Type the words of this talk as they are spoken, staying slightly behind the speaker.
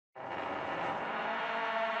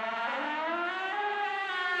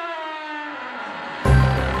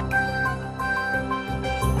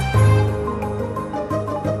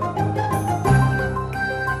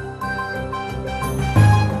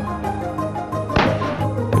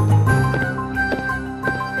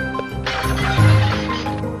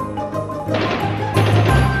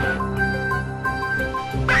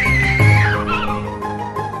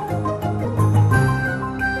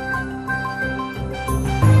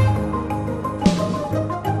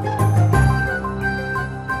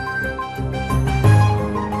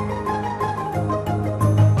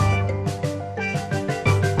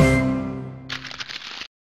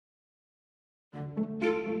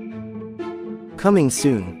Coming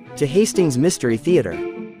soon, to Hastings Mystery Theater.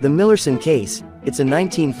 The Millerson Case. It's a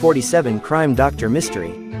 1947 crime doctor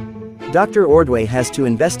mystery. Dr. Ordway has to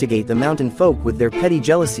investigate the mountain folk with their petty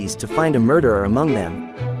jealousies to find a murderer among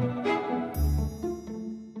them.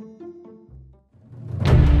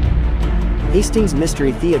 Hastings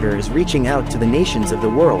Mystery Theater is reaching out to the nations of the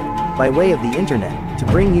world, by way of the internet, to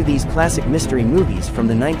bring you these classic mystery movies from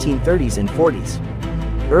the 1930s and 40s.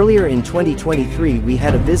 Earlier in 2023 we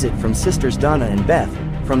had a visit from sisters Donna and Beth,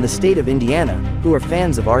 from the state of Indiana, who are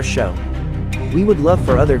fans of our show. We would love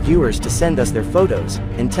for other viewers to send us their photos,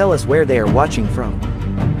 and tell us where they are watching from.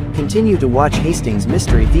 Continue to watch Hastings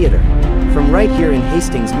Mystery Theater, from right here in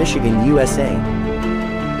Hastings, Michigan, USA.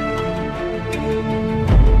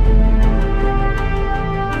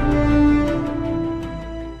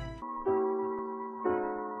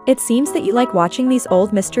 It seems that you like watching these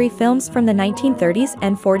old mystery films from the 1930s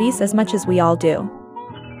and 40s as much as we all do.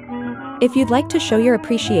 If you'd like to show your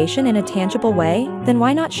appreciation in a tangible way, then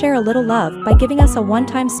why not share a little love by giving us a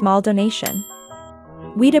one-time small donation?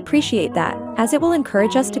 We'd appreciate that, as it will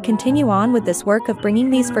encourage us to continue on with this work of bringing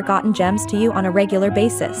these forgotten gems to you on a regular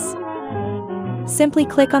basis. Simply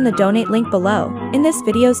click on the donate link below, in this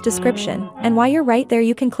video's description, and while you're right there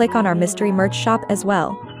you can click on our mystery merch shop as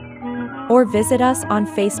well. Or visit us on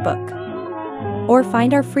Facebook. Or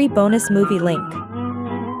find our free bonus movie link.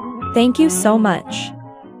 Thank you so much.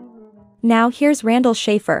 Now here's Randall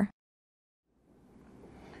Schaefer.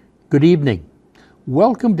 Good evening.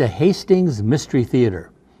 Welcome to Hastings Mystery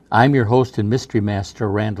Theater. I'm your host and mystery master,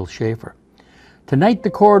 Randall Schaefer. Tonight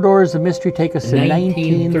the corridors of mystery take us to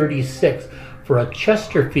 1936 for a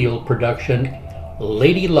Chesterfield production,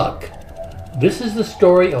 Lady Luck. This is the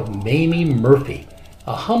story of Mamie Murphy,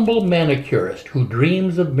 a humble manicurist who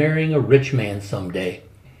dreams of marrying a rich man someday.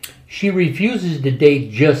 She refuses to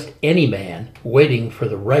date just any man, waiting for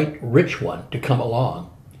the right rich one to come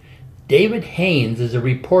along. David Haynes is a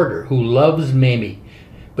reporter who loves Mamie,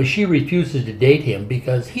 but she refuses to date him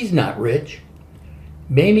because he's not rich.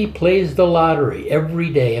 Mamie plays the lottery every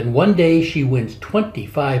day, and one day she wins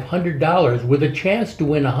 $2,500 with a chance to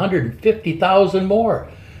win $150,000 more.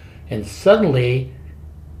 And suddenly,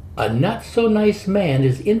 a not-so-nice man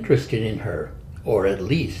is interested in her, or at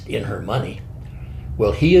least in her money.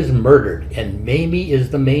 Well, he is murdered, and Mamie is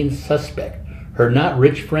the main suspect. Her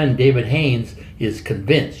not-rich friend David Haynes is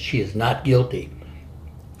convinced she is not guilty.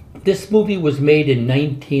 This movie was made in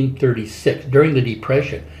 1936, during the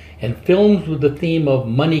Depression, and films with the theme of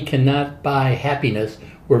money cannot buy happiness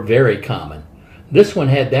were very common. This one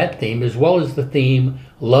had that theme, as well as the theme,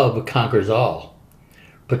 love conquers all.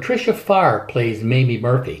 Patricia Farr plays Mamie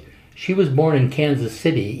Murphy. She was born in Kansas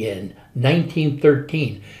City in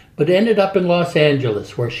 1913, but ended up in Los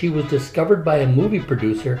Angeles, where she was discovered by a movie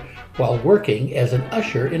producer while working as an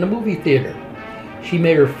usher in a movie theater. She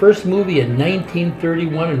made her first movie in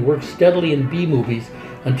 1931 and worked steadily in B-movies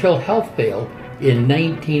until health failed in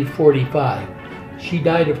 1945. She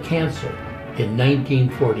died of cancer in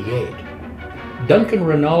 1948. Duncan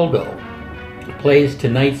Renaldo plays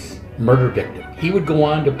tonight's murder victim. He would go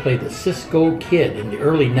on to play the Cisco Kid in the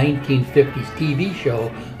early 1950s TV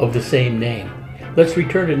show of the same name. Let's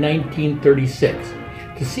return to 1936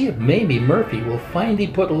 to see if Mamie Murphy will finally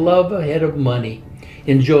put love ahead of money.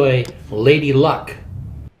 Enjoy Lady Luck.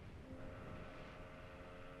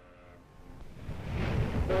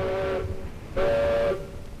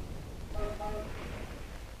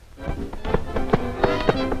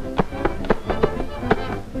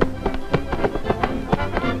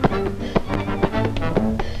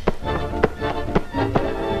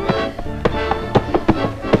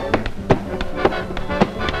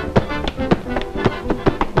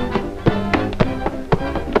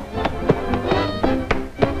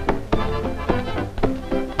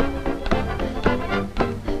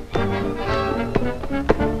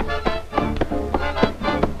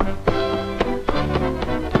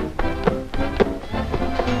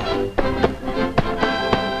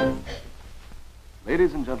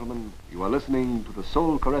 Ladies and gentlemen, you are listening to the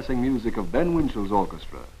soul-caressing music of Ben Winchell's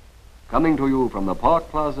orchestra, coming to you from the Park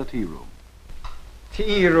Plaza Tea Room.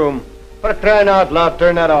 Tea Room? For crying out loud,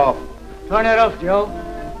 turn that off. Turn it off, Joe.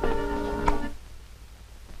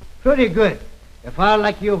 Pretty good. A fellow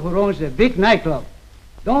like you who owns a big nightclub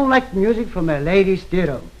don't like music from a ladies'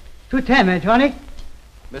 theater. 210, eh, Tony?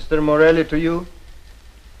 Mr. Morelli to you?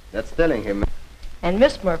 That's telling him. And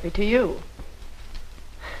Miss Murphy to you.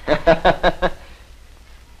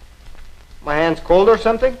 My hand's cold or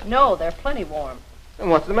something? No, they're plenty warm. And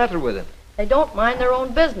what's the matter with it? They don't mind their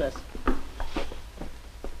own business.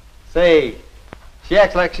 Say, she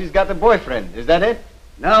acts like she's got a boyfriend. Is that it?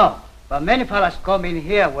 No, but many fellas come in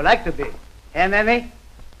here would like to be. Hey, Mammy?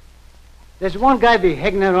 There's one guy be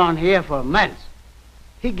hanging around here for months.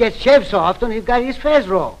 He gets shaved so often he's got his face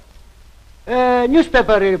raw.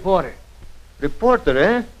 Newspaper reporter. Reporter,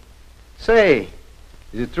 eh? Say,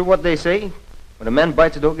 is it true what they say? When a man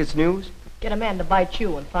bites a dog, it's news? Get a man to bite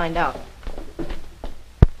you and find out.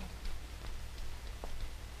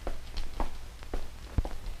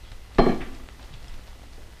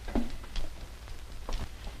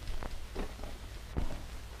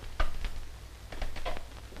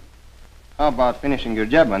 How about finishing your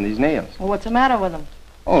job on these nails? Well, what's the matter with them?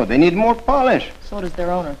 Oh, they need more polish. So does their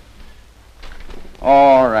owner.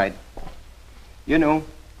 All right. You know,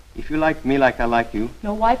 if you like me like I like you.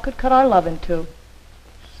 No wife could cut our love in two.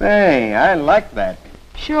 Say, I like that.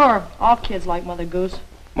 Sure, all kids like Mother Goose.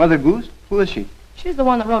 Mother Goose? Who is she? She's the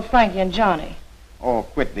one that wrote Frankie and Johnny. Oh,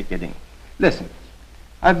 quit the kidding. Listen,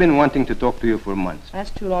 I've been wanting to talk to you for months. That's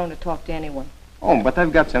too long to talk to anyone. Oh, but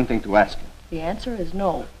I've got something to ask you. The answer is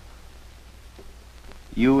no.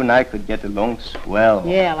 You and I could get along swell.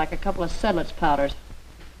 Yeah, like a couple of Sedlitz powders.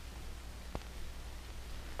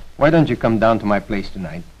 Why don't you come down to my place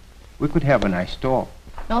tonight? We could have a nice talk.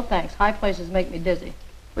 No thanks. High places make me dizzy.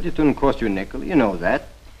 But it wouldn't cost you a nickel. You know that.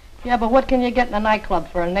 Yeah, but what can you get in a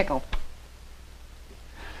nightclub for a nickel?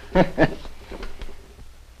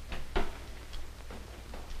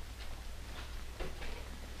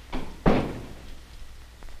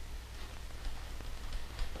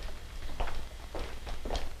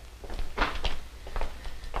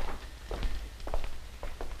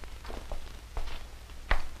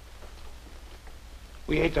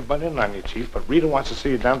 We hate to butt in on you, Chief, but Rita wants to see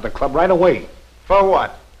you down at the club right away. For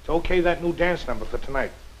what? To okay that new dance number for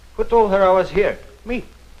tonight. Who told her I was here? Me.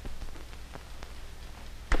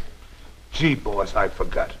 Gee, boss, I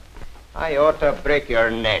forgot. I ought to break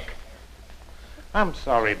your neck. I'm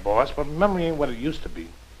sorry, boss, but memory ain't what it used to be.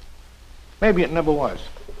 Maybe it never was.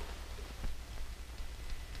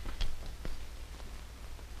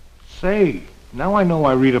 Say, now I know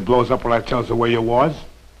why Rita blows up when I tells her where you was.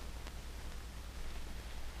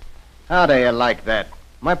 How do you like that?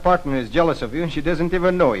 My partner is jealous of you and she doesn't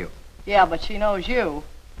even know you. Yeah, but she knows you.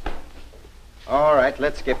 All right,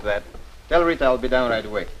 let's skip that. Tell Rita I'll be down right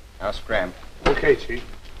away. I'll scram. Okay, Chief.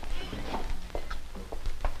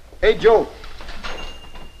 Hey, Joe.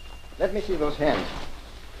 Let me see those hands.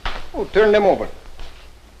 Oh, turn them over.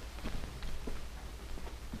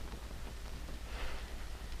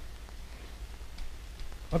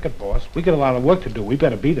 Look at boss. We got a lot of work to do. We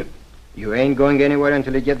better beat it. You ain't going anywhere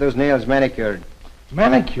until you get those nails manicured.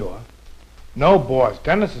 Manicure? No, boss.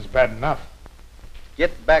 Dennis is bad enough.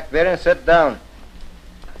 Get back there and sit down.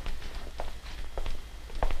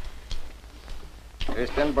 Here's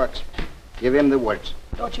 $10. Give him the works.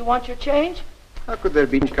 Don't you want your change? How could there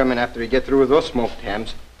be change coming after you get through with those smoked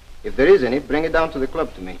hams? If there is any, bring it down to the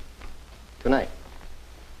club to me. Tonight.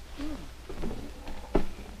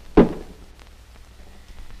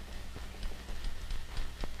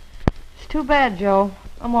 It's too bad, Joe.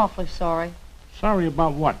 I'm awfully sorry. Sorry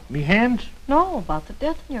about what? Me hands? No, about the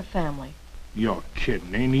death in your family. You're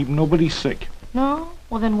kidding. Ain't even nobody sick. No?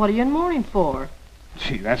 Well, then what are you in mourning for?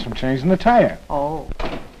 Gee, that's from changing the tire. Oh.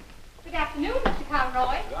 Good afternoon, Mr.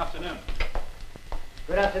 Conroy. Good afternoon.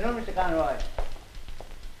 Good afternoon, Mr. Conroy.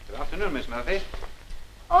 Good afternoon, Miss Murphy.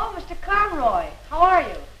 Oh, Mr. Conroy. How are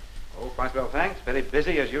you? Oh, quite well, thanks. Very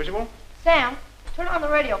busy as usual. Sam, turn on the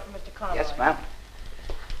radio for Mr. Conroy. Yes, ma'am.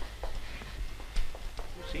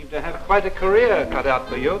 You seem to have quite a career cut out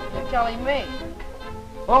for you. You're telling me.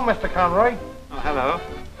 Oh, Mr. Conroy. Oh, hello.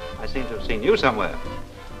 I seem to have seen you somewhere.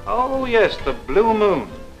 Oh, yes, the Blue Moon.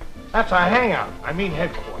 That's our hangout. I mean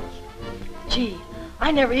headquarters. Gee,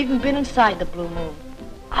 I never even been inside the Blue Moon.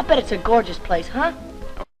 I bet it's a gorgeous place, huh?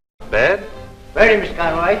 Bed? Very, Mr.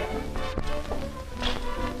 Conroy.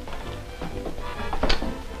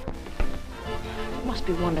 It must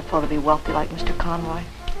be wonderful to be wealthy like Mr. Conroy.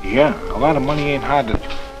 Yeah, a lot of money ain't hard to...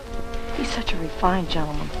 He's such a refined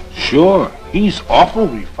gentleman. Sure, he's awful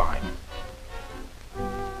refined.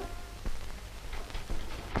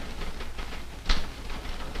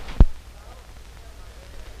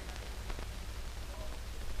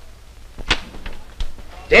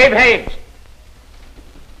 Dave Haynes.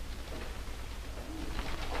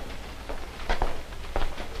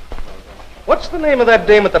 What's the name of that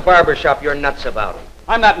dame at the barber shop you're nuts about?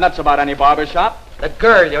 I'm not nuts about any barber shop. The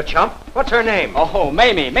girl, you chump. What's her name? Oh,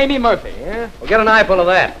 Mamie Murphy. Yeah? Well, get an eyeful of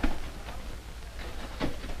that.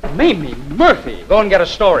 Mamie Murphy? Go and get a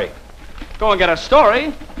story. Go and get a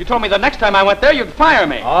story? You told me the next time I went there, you'd fire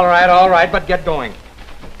me. All right, but get going.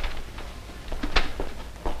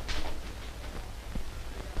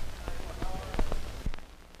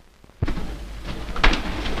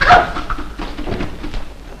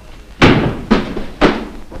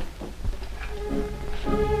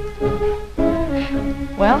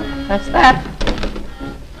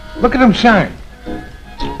 Look at him shine.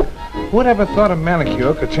 Who'd ever thought a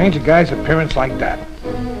manicure could change a guy's appearance like that?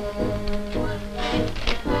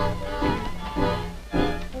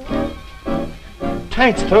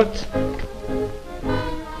 Thanks, Toots.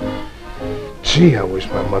 Gee, I wish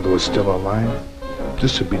my mother was still alive.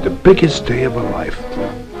 This would be the biggest day of her life.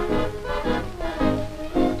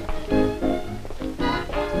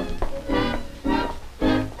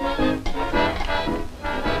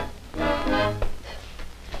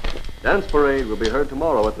 Dance Parade will be heard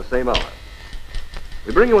tomorrow at the same hour.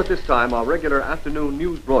 We bring you at this time our regular afternoon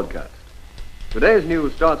news broadcast. Today's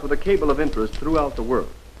news starts with a cable of interest throughout the world,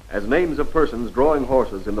 as names of persons drawing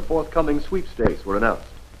horses in the forthcoming sweepstakes were announced.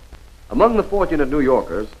 Among the fortunate New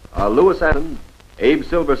Yorkers are Louis Aston, Abe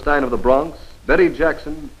Silverstein of the Bronx, Betty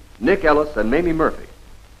Jackson, Nick Ellis, and Mamie Murphy.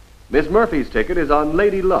 Miss Murphy's ticket is on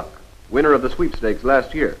Lady Luck, winner of the sweepstakes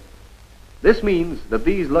last year. This means that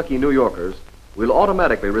these lucky New Yorkers will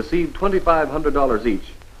automatically receive $2,500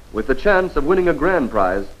 each, with the chance of winning a grand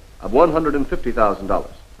prize of $150,000.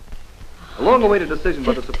 A long-awaited decision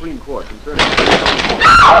by the Supreme Court concerning...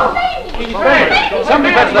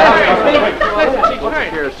 Somebody fetch the house.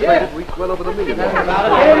 Shares traded reached well over the million.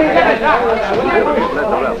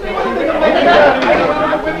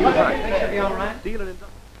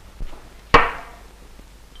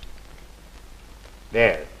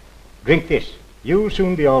 There. Drink this. You'll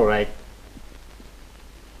soon be all right.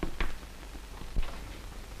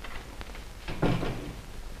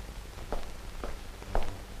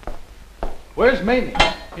 Where's Mamie?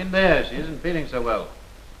 In there. She isn't feeling so well.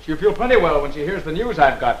 She'll feel plenty well when she hears the news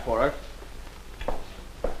I've got for her.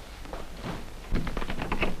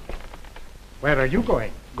 Where are you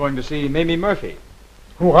going? Going to see Mamie Murphy.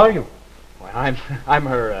 Who are you? Well, I'm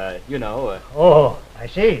her, Oh, I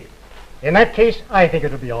see. In that case, I think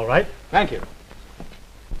it'll be all right. Thank you.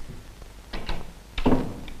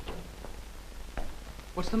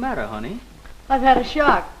 What's the matter, honey? I've had a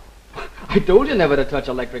shock. I told you never to touch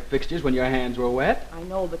electric fixtures when your hands were wet. I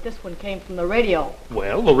know, but this one came from the radio.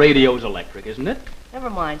 Well, the radio's electric, isn't it? Never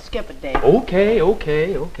mind. Skip it, Dave.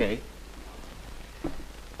 Okay.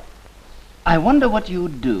 I wonder what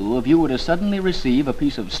you'd do if you were to suddenly receive a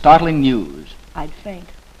piece of startling news. I'd faint.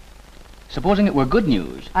 Supposing it were good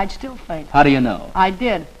news. I'd still faint. How do you know? I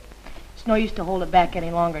did. It's no use to hold it back any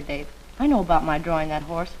longer, Dave. I know about my drawing that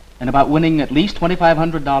horse. And about winning at least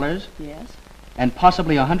 $2,500? Yes. And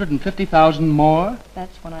possibly $150,000 more?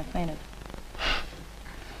 That's when I fainted.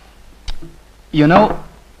 You know,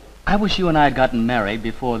 I wish you and I had gotten married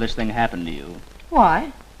before this thing happened to you.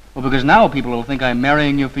 Why? Well, because now people will think I'm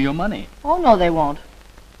marrying you for your money. Oh, no, they won't.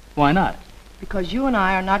 Why not? Because you and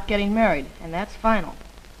I are not getting married, and that's final.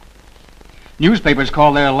 Newspapers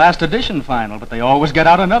call their last edition final, but they always get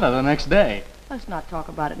out another the next day. Let's not talk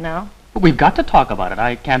about it now. But we've got to talk about it.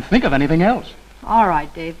 I can't think of anything else. All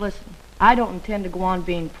right, Dave, listen. I don't intend to go on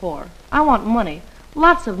being poor. I want money,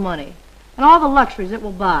 lots of money, and all the luxuries it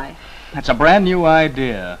will buy. That's a brand new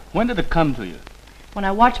idea. When did it come to you? When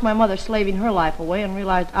I watched my mother slaving her life away and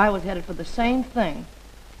realized I was headed for the same thing.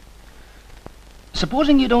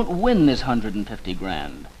 Supposing you don't win this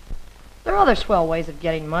 $150,000. There are other swell ways of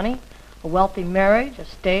getting money. A wealthy marriage, a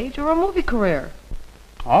stage, or a movie career.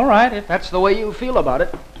 All right, if that's the way you feel about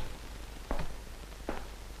it.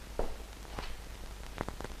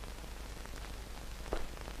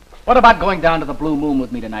 What about going down to the Blue Moon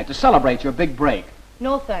with me tonight to celebrate your big break?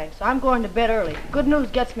 No, thanks. I'm going to bed early. Good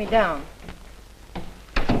news gets me down.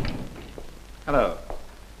 Hello.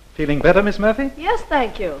 Feeling better, Miss Murphy? Yes,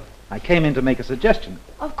 thank you. I came in to make a suggestion.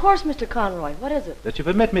 Of course, Mr. Conroy. What is it? That you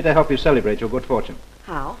permit me to help you celebrate your good fortune.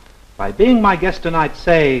 How? By being my guest tonight,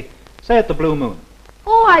 say at the Blue Moon.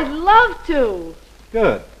 Oh, I'd love to.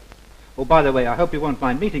 Good. Oh, by the way, I hope you won't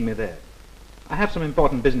mind meeting me there. I have some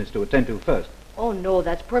important business to attend to first. Oh, no,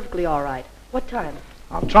 that's perfectly all right. What time?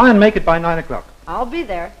 I'll try and make it by 9 o'clock. I'll be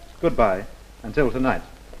there. Goodbye. Until tonight.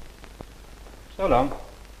 So long.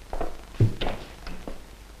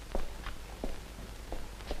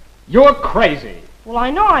 You're crazy. Well, I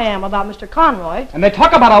know I am about Mr. Conroy. And they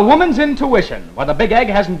talk about a woman's intuition. Why, the big egg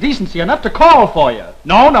hasn't decency enough to call for you.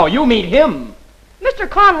 No, you meet him. Mr.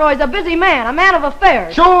 Conroy's a busy man, a man of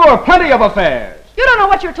affairs. Sure, plenty of affairs. You don't know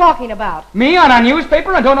what you're talking about. Me on a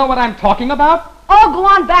newspaper and don't know what I'm talking about? Oh, go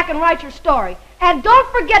on back and write your story. And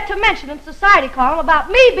don't forget to mention in society column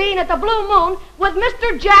about me being at the Blue Moon with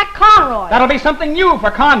Mr. Jack Conroy. That'll be something new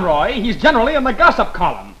for Conroy. He's generally in the gossip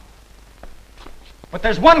column. But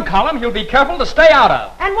there's one column he'll be careful to stay out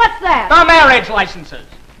of. And what's that? The marriage licenses.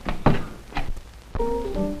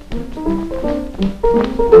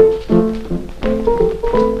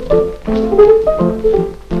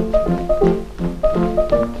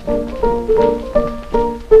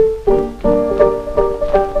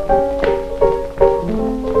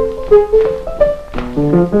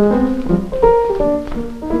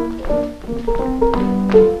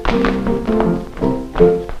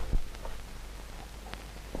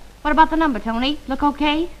 the number, Tony? Look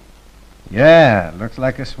okay? Yeah, looks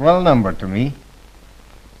like a swell number to me.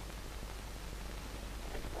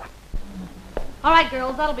 All right,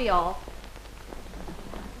 girls, that'll be all.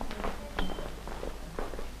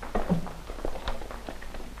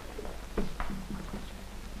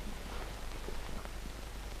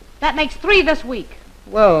 That makes 3 this week.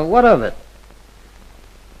 Well, what of it?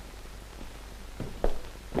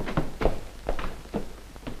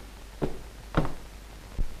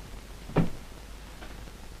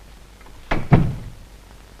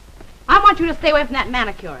 I want you to stay away from that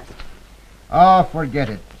manicurist. Oh, forget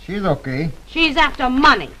it. She's okay. She's after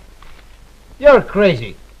money. You're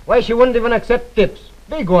crazy. Why, she wouldn't even accept tips.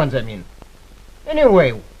 Big ones, I mean.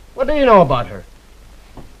 Anyway, what do you know about her?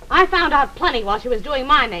 I found out plenty while she was doing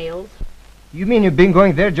my nails. You mean you've been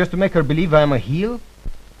going there just to make her believe I'm a heel?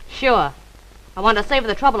 Sure. I wanted to save her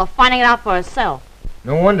the trouble of finding it out for herself.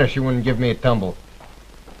 No wonder she wouldn't give me a tumble.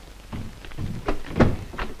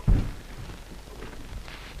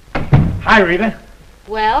 Hi, Rita.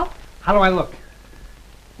 Well, How do I look?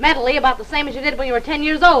 mentally about the same as you did when you were 10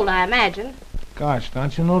 years old, I imagine. Gosh,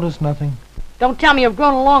 don't you notice nothing? Don't tell me you've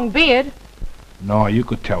grown a long beard. No, you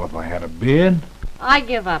could tell if I had a beard. I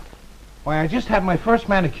give up. Why, I just had my first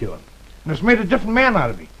manicure, and it's made a different man out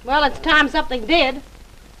of me. Well, it's time something did.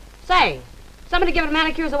 Say, somebody giving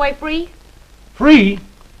manicures away free? Free?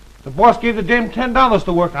 The boss gave the dame $10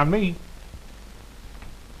 to work on me.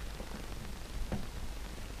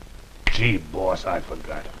 Gee, boss, I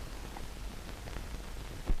forgot.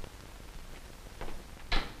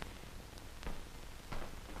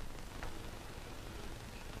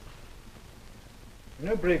 You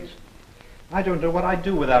know, Briggs, I don't know what I'd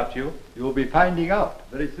do without you. You'll be finding out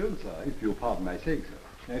very soon, sir, if you pardon my saying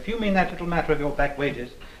so. Now, if you mean that little matter of your back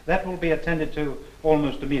wages, that will be attended to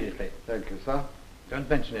almost immediately. Thank you, sir. Don't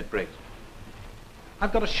mention it, Briggs.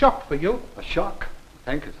 I've got a shock for you. A shock?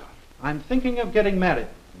 Thank you, sir. I'm thinking of getting married.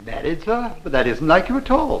 Married, sir? But that isn't like you at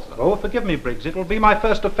all, sir. Oh, forgive me, Briggs. It will be my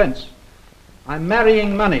first offense. I'm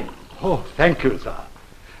marrying money. Oh, thank you, sir.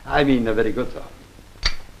 I mean, very good, sir.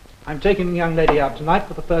 I'm taking the young lady out tonight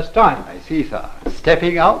for the first time. I see, sir.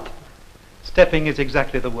 Stepping out? Stepping is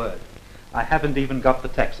exactly the word. I haven't even got the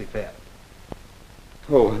taxi fare.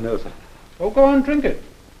 Oh, no, sir. Oh, go on, drink it.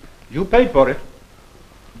 You paid for it.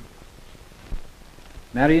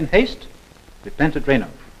 Marry in haste, repent at Reno.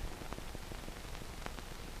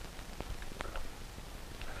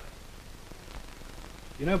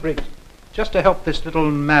 You know, Briggs, just to help this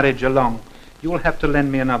little marriage along, you'll have to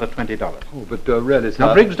lend me another $20. Oh, but really, sir...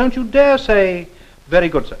 Now, Briggs, don't you dare say, very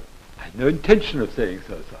good, sir. I had no intention of saying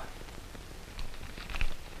so, sir.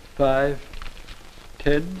 5,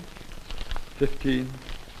 10, 15,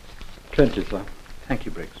 20, sir. Thank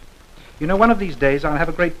you, Briggs. You know, one of these days I'll have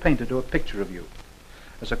a great painter do a picture of you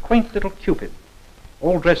as a quaint little Cupid,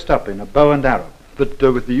 all dressed up in a bow and arrow. But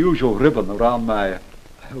with the usual ribbon around my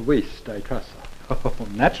waist, I trust, sir. Oh,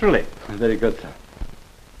 naturally. Very good, sir.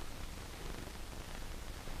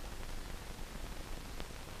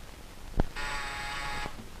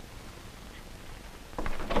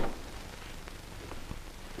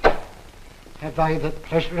 Have I the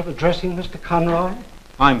pleasure of addressing Mr. Conroy?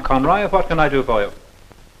 I'm Conroy. What can I do for you?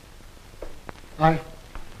 I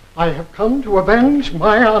have come to avenge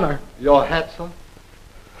my honor. Your hat, sir?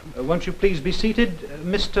 Won't you please be seated,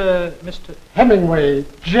 Mr. Hemingway,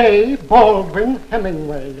 J. Baldwin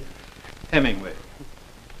Hemingway. Hemingway.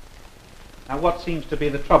 Now, what seems to be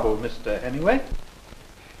the trouble, Mr. Hemingway?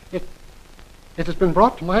 It has been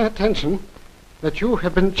brought to my attention that you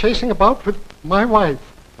have been chasing about with my wife.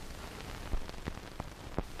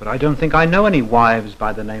 But I don't think I know any wives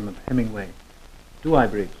by the name of Hemingway. Do I,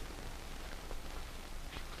 Briggs?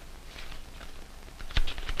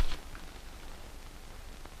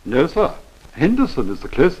 No, sir. Henderson is the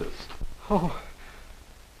closest. Oh,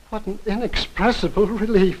 what an inexpressible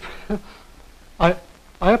relief. I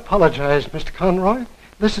apologize, Mr. Conroy.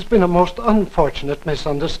 This has been a most unfortunate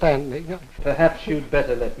misunderstanding. Perhaps you'd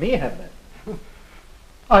better let me have that.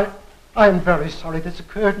 I am very sorry this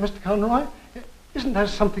occurred, Mr. Conroy. Isn't there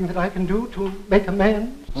something that I can do to make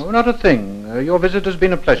amends? Oh, not a thing. Your visit has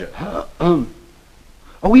been a pleasure. Oh,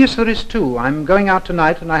 yes, there is too. I'm going out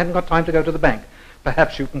tonight and I haven't got time to go to the bank.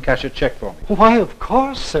 Perhaps you can cash a check for me. Why, of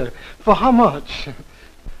course, sir. For how much?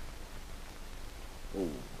 Oh,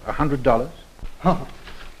 $100. Oh,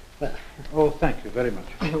 Oh, thank you very much.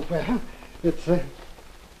 well, it's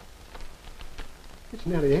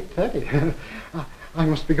nearly 8:30. I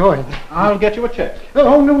must be going. I'll get you a check.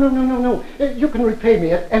 Oh, no. You can repay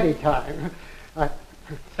me at any time.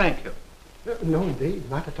 Thank you. No, indeed,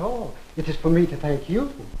 not at all. It is for me to thank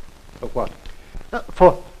you. For what?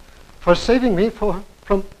 for saving me from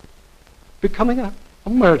becoming a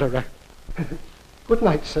murderer. Good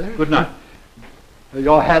night, sir. Good night.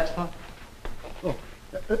 Your hat, sir? Oh,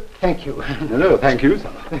 thank you. No, thank you,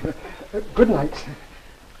 sir. Good night, sir.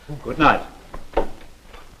 Good night.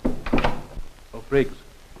 Oh, Briggs,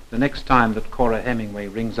 the next time that Cora Hemingway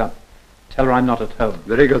rings up, tell her I'm not at home.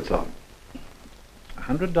 Very good, sir.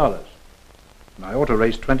 $100. And I ought to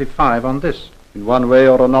raise 25 on this. In one way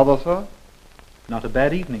or another, sir? Not a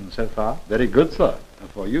bad evening so far. Very good, sir. And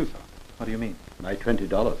for you, sir. What do you mean? My $20,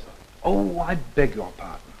 sir. Oh, I beg your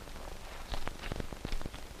pardon.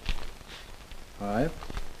 5,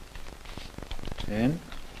 10,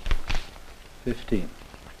 15.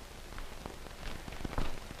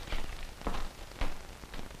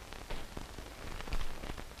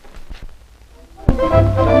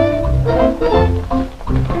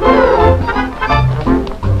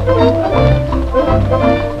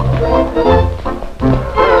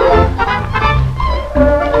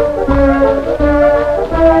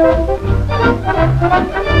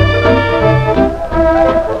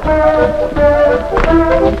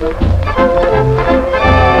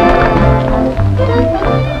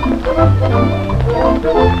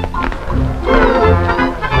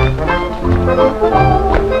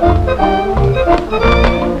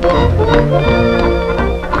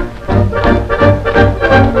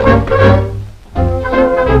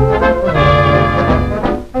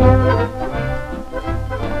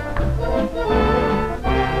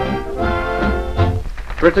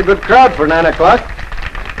 Pretty good crowd for 9 o'clock.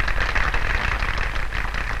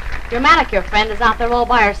 Your manicure friend is out there all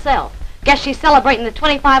by herself. Guess she's celebrating the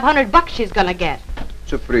 $2,500 she's gonna get.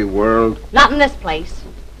 It's a free world. Not in this place.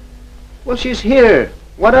 Well, she's here.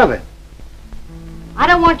 What of it? I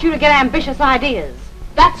don't want you to get ambitious ideas.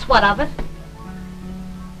 That's what of it.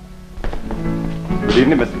 Good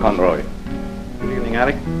evening, Mr. Conroy. Good evening,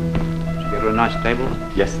 Alec. Did you get her a nice table?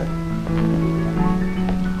 Yes, sir.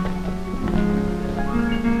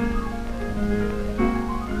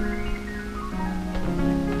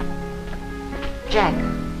 Jack,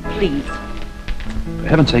 please. For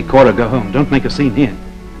heaven's sake, Cora, go home. Don't make a scene here.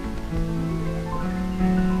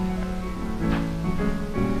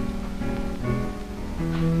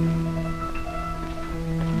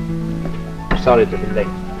 Sorry to be late.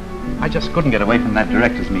 I just couldn't get away from that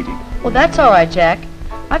directors' meeting. Well, that's all right, Jack.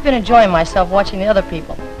 I've been enjoying myself watching the other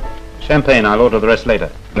people. Champagne, I'll order the rest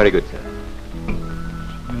later. Very good, sir.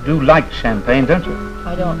 You do like champagne, don't you?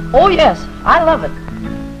 I don't. Oh, yes. I love it.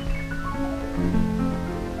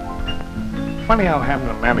 Funny how having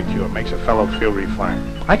a manicure makes a fellow feel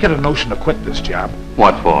refined. I get a notion to quit this job.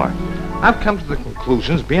 What for? I've come to the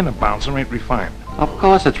conclusions being a bouncer ain't refined. Of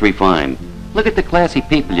course it's refined. Look at the classy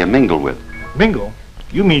people you mingle with. Mingle?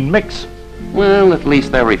 You mean mix? Well, at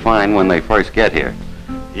least they're refined when they first get here.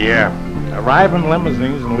 Yeah, arrive in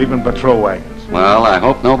limousines and leave in patrol wagons. Well, I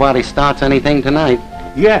hope nobody starts anything tonight.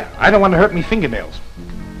 Yeah, I don't want to hurt me fingernails.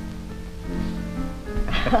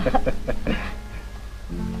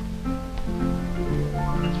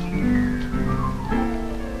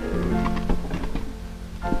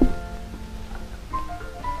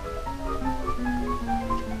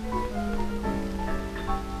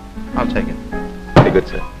 I'll take it. Very good,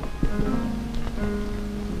 sir.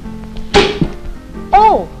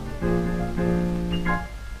 Oh!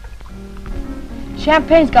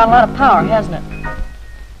 Champagne's got a lot of power, hasn't it?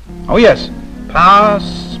 Oh, yes. Power,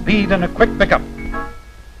 speed, and a quick pickup.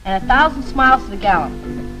 And 1,000 smiles to the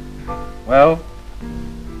gallon. Well,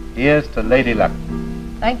 here's to Lady Luck.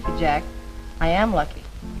 Thank you, Jack. I am lucky.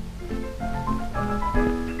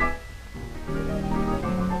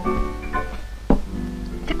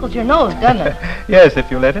 Tickles your nose, doesn't it? Yes, if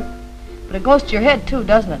you let it. But it goes to your head, too,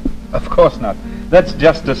 doesn't it? Of course not. That's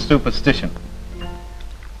just a superstition.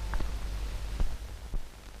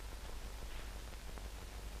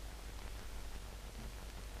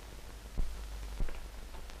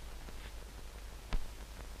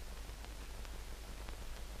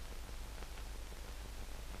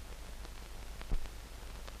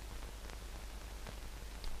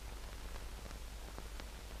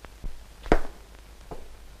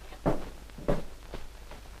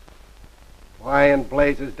 Why in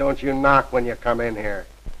blazes don't you knock when you come in here?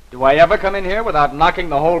 Do I ever come in here without knocking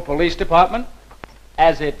the whole police department?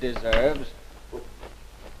 As it deserves.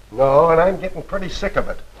 No, and I'm getting pretty sick of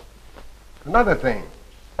it. Another thing,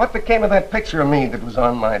 what became of that picture of me that was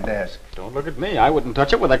on my desk? Don't look at me. I wouldn't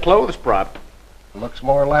touch it with a clothes prop. Looks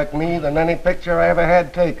more like me than any picture I ever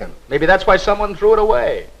had taken. Maybe that's why someone threw it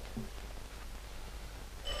away.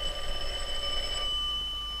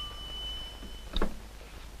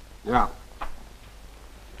 Yeah.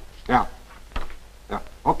 Yeah. Yeah,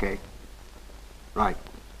 okay. Right.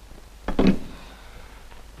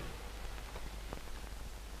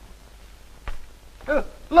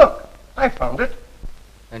 Look, I found it.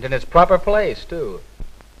 And in its proper place, too.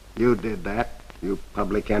 You did that, you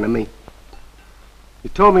public enemy. You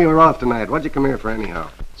told me you were off tonight. What'd you come here for anyhow?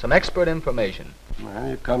 Some expert information. Well,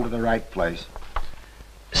 you come to the right place.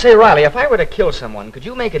 Say, Riley, if I were to kill someone, could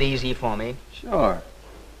you make it easy for me? Sure.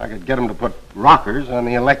 I could get him to put rockers on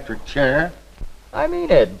the electric chair. I mean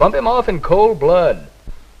it. Bump him off in cold blood.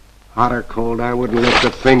 Hot or cold, I wouldn't lift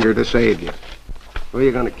a finger to save you. Who are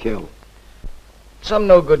you going to kill? Some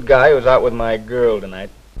no-good guy who's out with my girl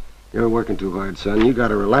tonight. You're working too hard, son. You got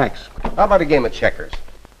to relax. How about a game of checkers?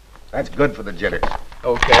 That's good for the jitters.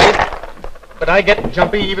 Okay. But I get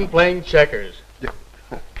jumpy even playing checkers.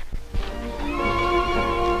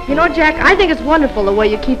 You know, Jack, I think it's wonderful the way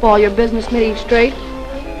you keep all your business meetings straight.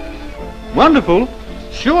 Wonderful?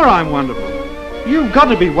 Sure I'm wonderful. You've got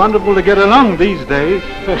to be wonderful to get along these days.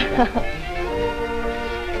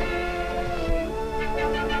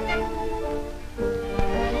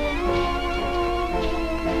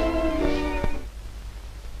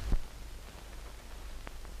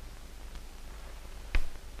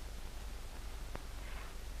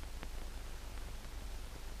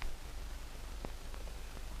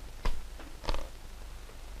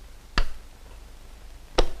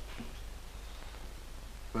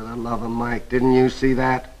 For the love of Mike, didn't you see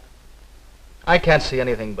that? I can't see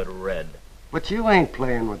anything but red. But you ain't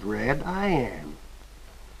playing with red. I am.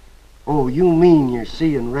 Oh, you mean you're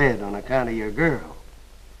seeing red on account of your girl.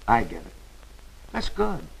 I get it. That's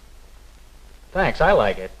good. Thanks, I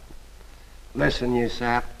like it. Listen, you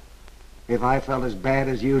sap. If I felt as bad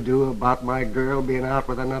as you do about my girl being out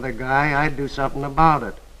with another guy, I'd do something about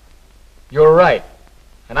it. You're right.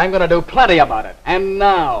 And I'm going to do plenty about it. And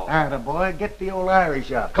now. Attaboy, get the old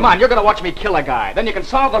Irish out. Come on, you're going to watch me kill a guy. Then you can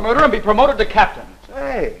solve the murder and be promoted to captain.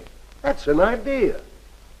 Hey, that's an idea.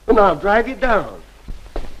 And I'll drive you down.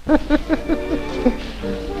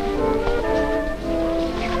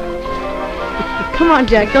 Come on,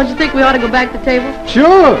 Jack. Don't you think we ought to go back to the table?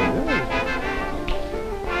 Sure.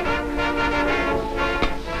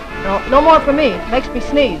 No more for me. Makes me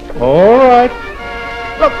sneeze. All right.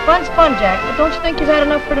 Look, fun's fun, Jack, but don't you think you've had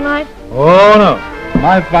enough for tonight? Oh, no.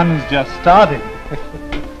 My fun's just starting.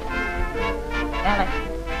 Alex.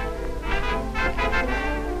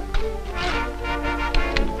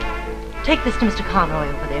 Take this to Mr. Conroy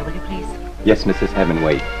over there, will you please? Yes, Mrs.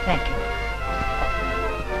 Hemingway. Thank you.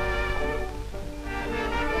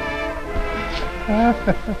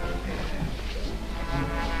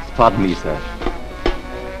 Pardon me, sir.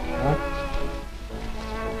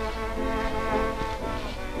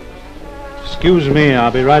 Excuse me,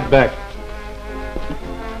 I'll be right back.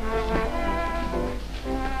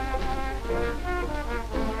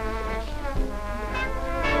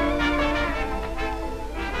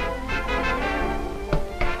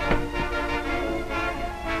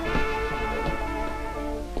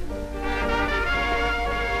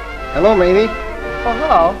 Hello, Mamie. Oh,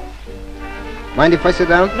 hello. Mind if I sit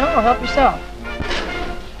down? No, help yourself.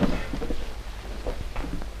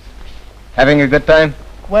 Having a good time?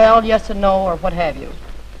 Well, yes and no, or what have you.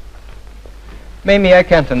 Mamie, I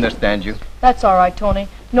can't understand you. That's all right, Tony.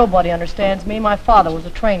 Nobody understands me. My father was a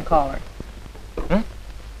train caller. Huh?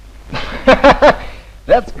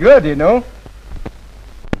 That's good, you know.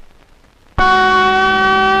 For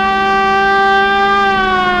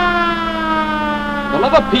the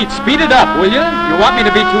love of Pete, speed it up, will you? You want me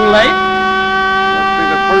to be too late? Must be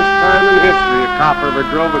the first time in history a cop ever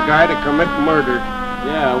drove a guy to commit murder.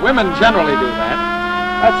 Yeah, women generally do that.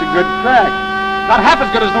 That's a good crack. Not half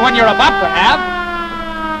as good as the one you're about to have.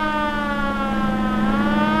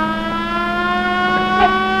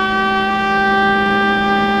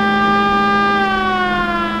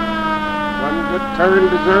 One good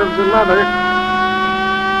turn deserves another.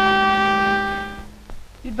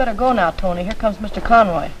 You'd better go now, Tony. Here comes Mr.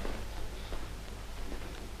 Conroy.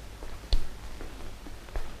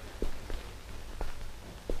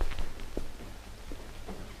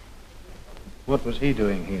 What was he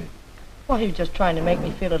doing here? Well, he was just trying to make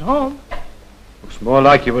me feel at home. Looks more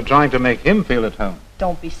like you were trying to make him feel at home.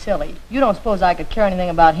 Don't be silly. You don't suppose I could care anything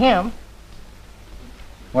about him?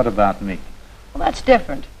 What about me? Well, that's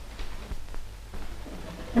different.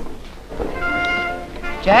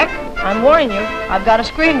 Jack, I'm warning you. I've got a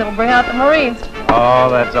scream that'll bring out the Marines. Oh,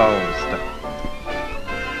 that's old stuff.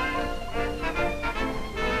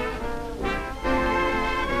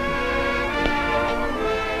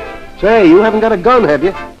 Say, you haven't got a gun, have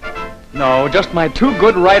you? No, just my two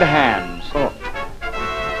good right hands. Oh.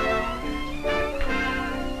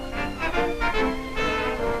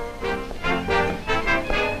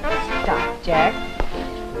 Jack.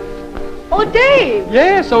 Oh, Dave!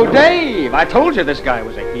 Yes, oh, Dave. I told you this guy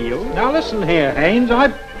was a heel. Now listen here, Haynes.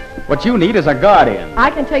 What you need is a guardian. I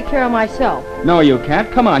can take care of myself. No, you can't.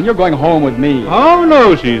 Come on, you're going home with me. Oh,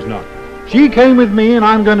 no, she's not. She came with me, and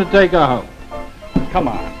I'm going to take her home. Come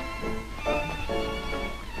on.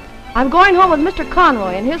 I'm going home with Mr.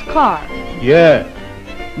 Conroy in his car. Yeah.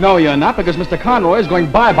 No, you're not, because Mr. Conroy is going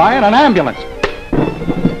bye-bye in an ambulance.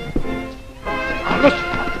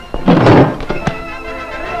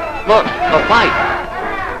 Look, a fight.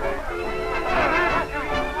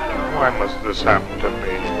 Why must this happen to me?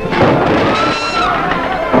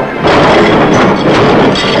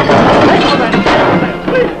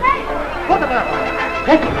 Put them out.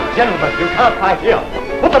 Gentlemen, you can't fight here.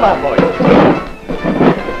 Put them out, boys.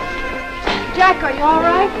 Jack, are you all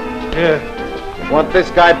right? Yeah, Want this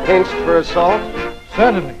guy pinched for assault?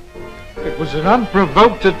 certainly. It was an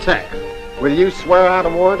unprovoked attack. Will you swear out a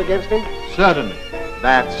warrant against him? Certainly.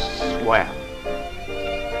 That's swell.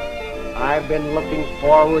 I've been looking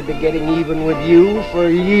forward to getting even with you for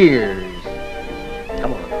years.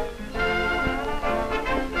 Come on.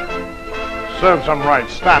 Serves them right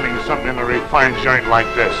standing something in a refined joint like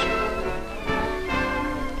this.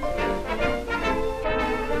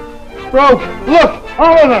 Broke! Look!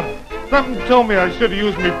 All of them! Something told me I should have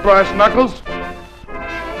used me brass knuckles.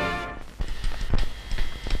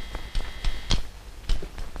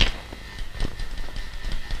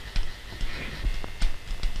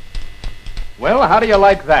 Well, how do you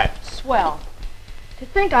like that? Swell. To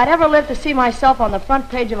think I'd ever live to see myself on the front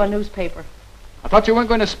page of a newspaper. I thought you weren't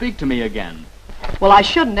going to speak to me again. Well, I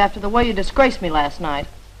shouldn't after the way you disgraced me last night.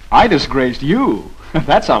 I disgraced you.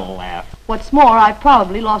 That's a laugh. What's more, I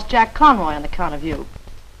probably lost Jack Conroy on account of you.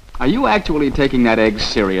 Are you actually taking that egg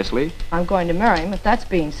seriously? I'm going to marry him if that's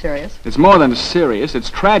being serious. It's more than serious,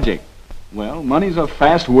 it's tragic. Well, money's a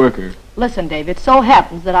fast worker. Listen, Dave, it so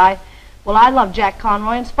happens that I love Jack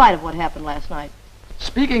Conroy in spite of what happened last night.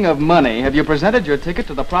 Speaking of money, have you presented your ticket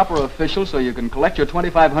to the proper official so you can collect your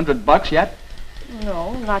 $2,500 yet?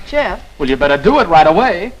 No, not yet. Well, you better do it right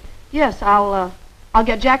away. Yes, I'll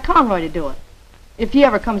get Jack Conroy to do it. If he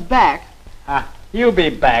ever comes back. He'll be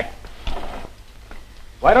back.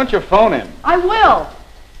 Why don't you phone him? I will.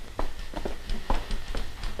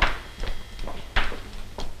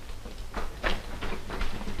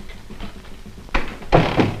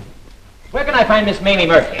 Where can I find Miss Mamie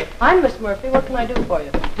Murphy? I'm Miss Murphy. What can I do for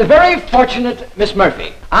you? The very fortunate Miss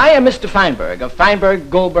Murphy. I am Mr. Feinberg of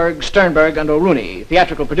Feinberg, Goldberg, Sternberg, and O'Rooney,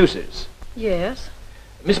 theatrical producers. Yes.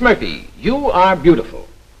 Miss Murphy, you are beautiful.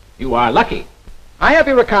 You are lucky. I have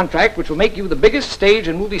here a contract which will make you the biggest stage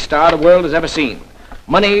and movie star the world has ever seen.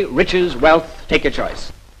 Money, riches, wealth, take your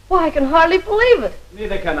choice. Why, I can hardly believe it.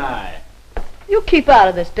 Neither can I. You keep out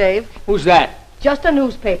of this, Dave. Who's that? Just a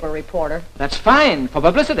newspaper reporter. That's fine, for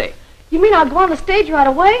publicity. You mean I'll go on the stage right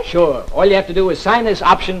away? Sure. All you have to do is sign this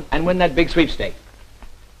option and win that big sweepstake.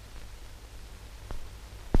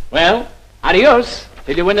 Well, adios,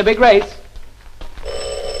 till you win the big race.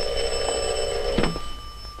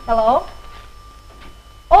 Hello?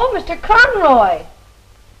 Oh, Mr. Conroy.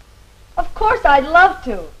 Of course, I'd love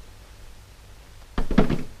to.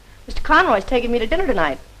 Mr. Conroy's taking me to dinner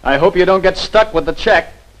tonight. I hope you don't get stuck with the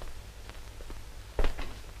check.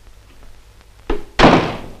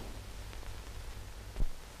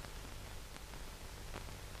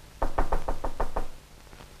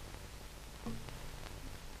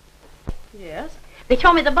 Yes? They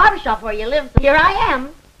told me the barber shop where you live, so here I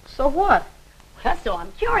am. So what? Well, so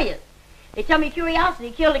I'm curious. They tell me curiosity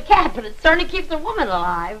killed a cat, but it certainly keeps a woman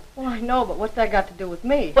alive. Well, I know, but what's that got to do with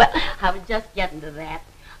me? Well, I was just getting to that.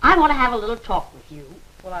 I want to have a little talk with you.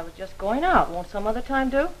 Well, I was just going out. Won't some other time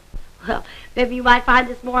do? Well, maybe you might find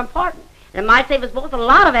this more important. And it might save us both a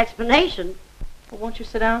lot of explanation. Well, won't you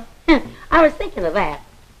sit down? I was thinking of that.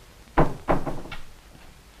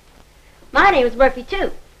 My name is Murphy,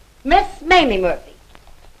 too. Miss Mamie Murphy.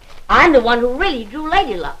 I'm the one who really drew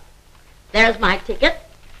Lady Luck. There's my ticket.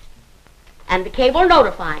 And the cable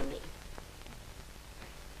notifying me.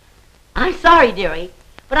 I'm sorry, dearie,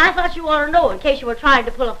 but I thought you ought to know in case you were trying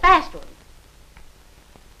to pull a fast one.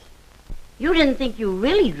 You didn't think you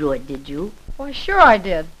really drew it, did you? Why, sure I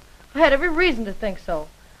did. I had every reason to think so.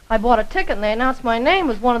 I bought a ticket and they announced my name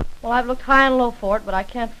was one of the... Well, I've looked high and low for it, but I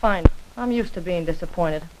can't find it. I'm used to being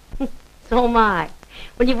disappointed. So am I.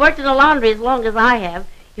 When you've worked in a laundry as long as I have,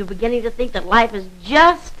 you're beginning to think that life is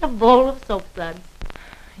just a bowl of soap suds.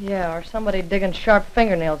 Yeah, or somebody digging sharp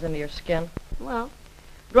fingernails into your skin. Well,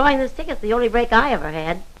 drawing this ticket's the only break I ever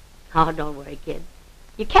had. Oh, don't worry, kid.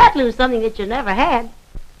 You can't lose something that you never had.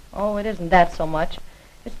 Oh, it isn't that so much.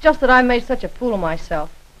 It's just that I made such a fool of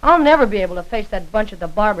myself. I'll never be able to face that bunch at the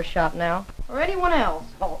barber shop now, or anyone else.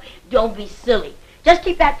 Oh, don't be silly. Just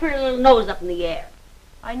keep that pretty little nose up in the air.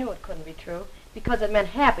 I knew it couldn't be true, because it meant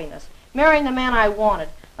happiness, marrying the man I wanted,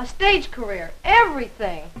 a stage career,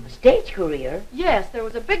 everything. A stage career? Yes, there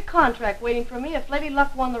was a big contract waiting for me if Lady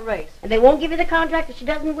Luck won the race. And they won't give you the contract if she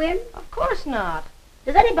doesn't win? Of course not.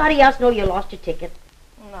 Does anybody else know you lost your ticket?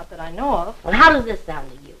 Not that I know of. Well, how does this sound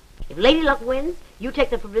to you? If Lady Luck wins, you take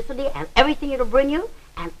the publicity and everything it'll bring you,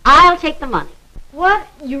 and I'll take the money. What?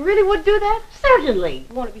 You really would do that? Certainly.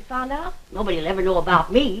 Won't it be found out? Nobody'll ever know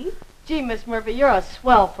about me. Gee, Miss Murphy, you're a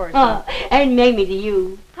swell person. And Mamie to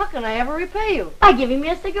you. How can I ever repay you? By giving me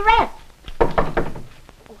a cigarette.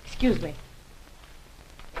 Oh, excuse me.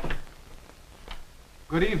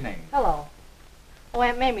 Good evening. Hello. Oh,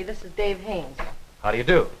 Aunt Mamie, this is Dave Haynes. How do you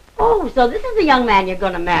do? Oh, so this is the young man you're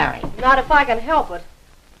going to marry. Not if I can help it.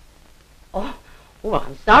 Oh, well,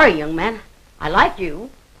 I'm sorry, young man. I like you.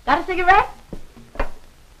 Got a cigarette?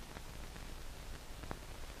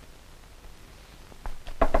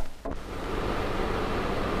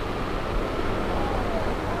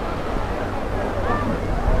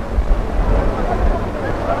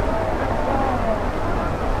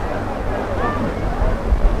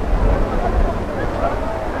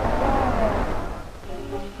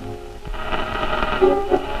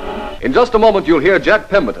 In just a moment, you'll hear Jack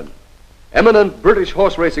Pemberton, eminent British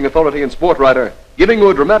horse racing authority and sport writer, giving you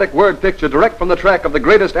a dramatic word picture direct from the track of the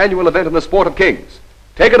greatest annual event in the sport of kings.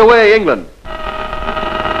 Take it away, England.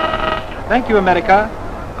 Thank you, America.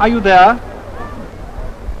 Are you there?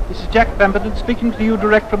 This is Jack Pemberton speaking to you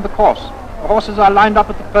direct from the course. The horses are lined up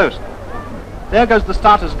at the post. There goes the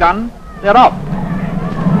starter's gun. They're off.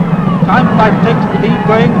 Time Flight takes the lead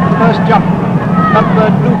going for the first jump.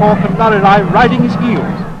 Cutbird, Blue Hawk and Lorelei riding his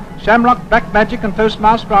heels. Shamrock, Black Magic and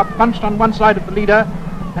Toastmaster are punched on one side of the leader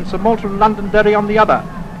and Sir Malton Londonderry on the other.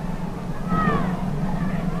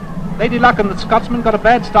 Lady Luck and the Scotsman got a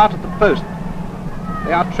bad start at the post.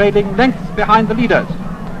 They are trailing lengths behind the leaders.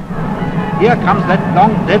 Here comes that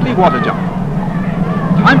long, deadly water jump.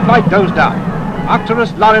 Time Flight goes down.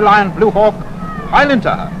 Arcturus, Lorelei and Blue Hawk pile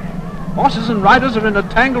into her. Horses and riders are in a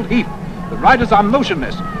tangled heap. The riders are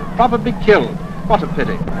motionless, probably killed. What a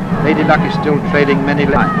pity. Lady Luck is still trailing many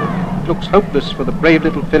lines. It looks hopeless for the brave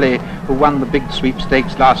little filly who won the big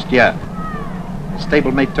sweepstakes last year. The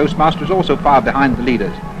stablemate Toastmaster is also far behind the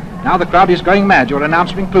leaders. Now the crowd is going mad, your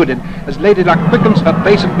announcer included, as Lady Luck quickens her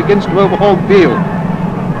pace and begins to overhaul the field.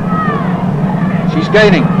 She's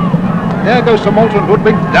gaining. There goes Sir Malton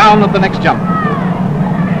Hoodwink down at the next jump.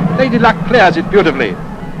 Lady Luck clears it beautifully.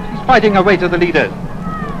 She's fighting her way to the leaders.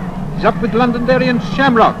 She's up with Londonderry and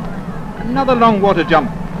Shamrock. Another long water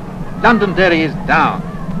jump. Londonderry is down.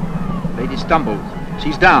 The lady stumbles.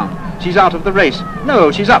 She's down. She's out of the race.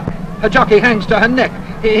 No, she's up. Her jockey hangs to her neck.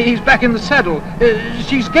 He's back in the saddle.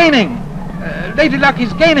 She's gaining. Lady Luck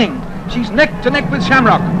is gaining. She's neck to neck with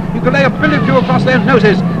Shamrock. You can lay a billiard cue across their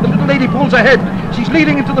noses. The little lady pulls ahead. She's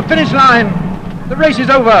leading into the finish line. The race is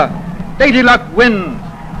over. Lady Luck wins.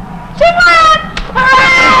 She won!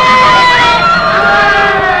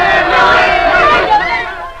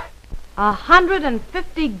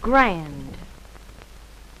 $150 grand.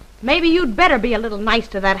 Maybe you'd better be a little nice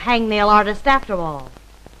to that hangnail artist after all.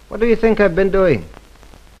 What do you think I've been doing?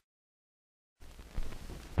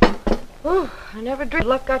 Ooh, I never dreamed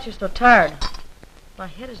luck got you so tired. My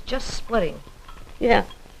head is just splitting. Yeah,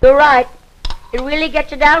 you're right. It really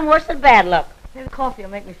gets you down worse than bad luck. Maybe coffee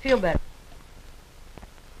will make me feel better.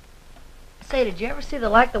 Say, did you ever see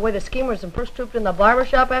the way the schemers and purse trooped in the barber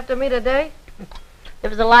shop after me today? There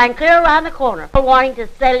was a line clear around the corner, wanting to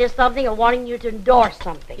sell you something or wanting you to endorse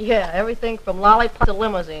something. Yeah, everything from lollipops to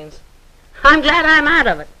limousines. I'm glad I'm out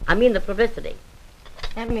of it. I mean the publicity.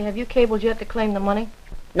 Aunt Mamie, have you cabled yet to claim the money?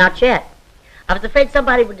 Not yet. I was afraid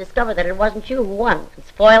somebody would discover that it wasn't you who won and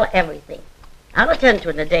spoil everything. I'll attend to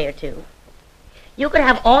it in a day or two. You could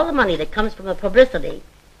have all the money that comes from the publicity,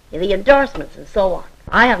 the endorsements and so on.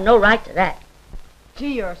 I have no right to that.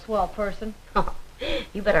 Gee, you're a swell person.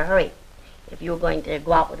 You better hurry if you were going to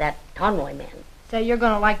go out with that Conroy man. Say, you're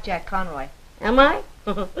going to like Jack Conroy. Am I?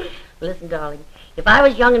 Listen, darling, if I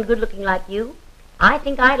was young and good-looking like you, I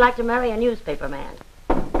think I'd like to marry a newspaper man.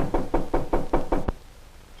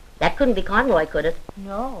 That couldn't be Conroy, could it?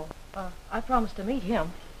 No. I promised to meet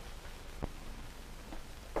him.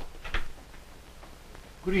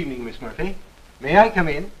 Good evening, Miss Murphy. May I come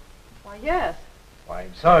in? Why, yes. Why,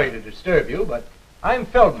 I'm sorry to disturb you, but I'm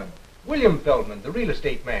Feldman. William Feldman, the real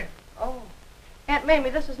estate man. Oh. Aunt Mamie,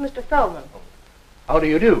 this is Mr. Feldman. How do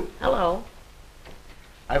you do? Hello.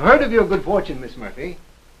 I've heard of your good fortune, Miss Murphy,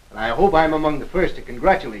 and I hope I'm among the first to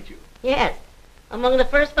congratulate you. Yes. Among the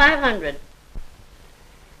first 500.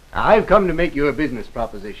 I've come to make you a business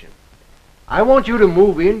proposition. I want you to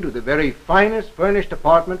move into the very finest furnished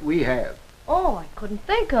apartment we have. Oh, I couldn't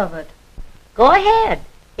think of it. Go ahead.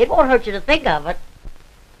 It won't hurt you to think of it.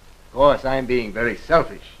 Of course, I'm being very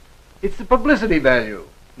selfish. It's the publicity value,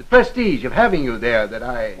 the prestige of having you there that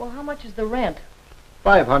I... Well, how much is the rent?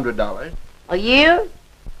 $500. A year?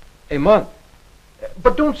 A month.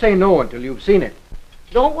 But don't say no until you've seen it.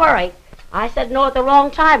 Don't worry. I said no at the wrong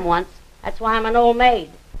time once. That's why I'm an old maid.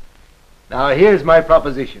 Now, here's my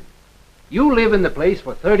proposition. You live in the place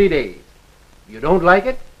for 30 days. If you don't like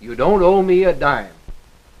it, you don't owe me a dime.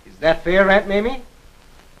 Is that fair, Aunt Mamie?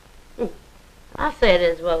 I'll say it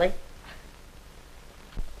is, Willie.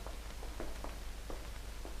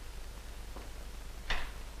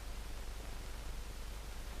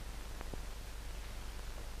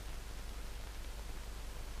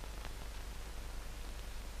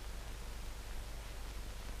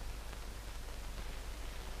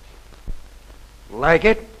 Like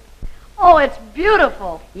it? Oh, it's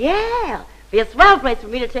beautiful. Yeah. Be a swell place for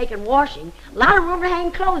me to take in washing. A lot of room to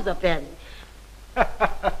hang clothes up in.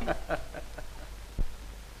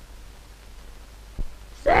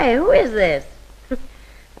 Say, who is this?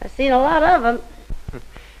 I've seen a lot of them.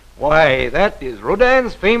 Why, that is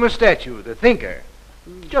Rodin's famous statue, the Thinker.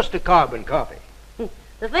 Just a carbon copy.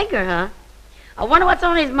 The Thinker, huh? I wonder what's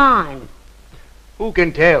on his mind. Who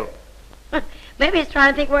can tell? Maybe he's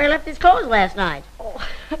trying to think where he left his clothes last night.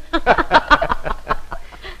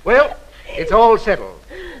 Well, it's all settled.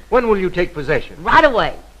 When will you take possession? Right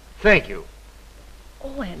away. Thank you.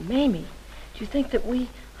 Oh, Aunt Mamie, do you think that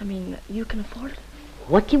you can afford it?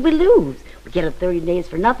 What can we lose? We get it 30 days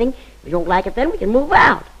for nothing. If we don't like it then, we can move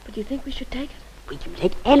out. But do you think we should take it? We can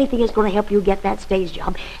take anything that's going to help you get that stage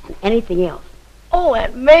job and anything else. Oh,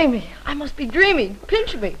 Aunt Mamie, I must be dreaming.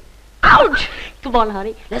 Pinch me. Ouch! Come on,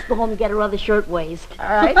 honey. Let's go home and get her other shirtwaist. All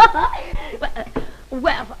right.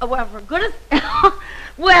 well, for goodness...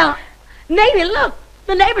 well, Mamie, look.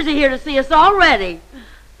 The neighbors are here to see us already.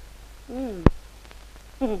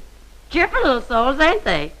 Cheerful little souls, ain't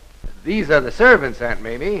they? These are the servants, Aunt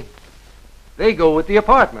Mamie. They go with the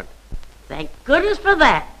apartment. Thank goodness for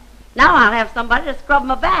that. Now I'll have somebody to scrub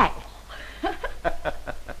my back.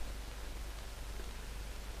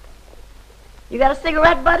 You got a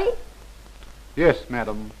cigarette, buddy? Yes,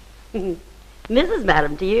 madam. Mrs.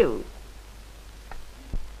 Madam to you.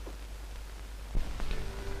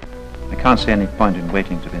 I can't see any point in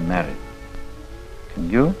waiting to be married. Can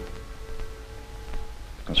you?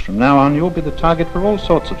 Because from now on you'll be the target for all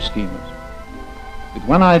sorts of schemers. With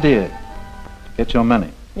one idea, to get your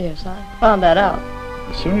money. Yes, I found that out.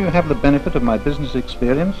 The sooner you have the benefit of my business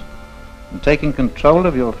experience and taking control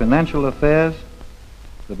of your financial affairs,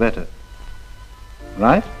 the better.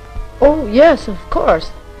 Right? Oh, yes, of course.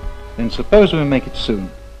 Then suppose we make it soon.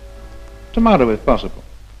 Tomorrow, if possible.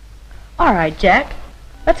 All right, Jack.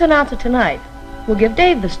 Let's announce it tonight. We'll give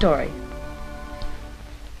Dave the story.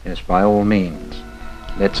 Yes, by all means.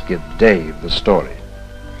 Let's give Dave the story.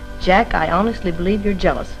 Jack, I honestly believe you're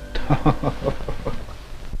jealous.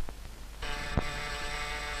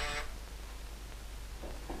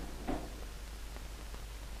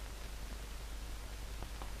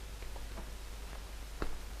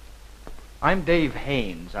 I'm Dave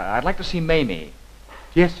Haynes. I'd like to see Mamie.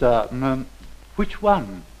 Yes, sir. Which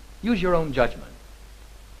one? Use your own judgment.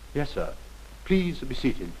 Yes, sir. Please be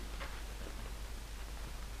seated.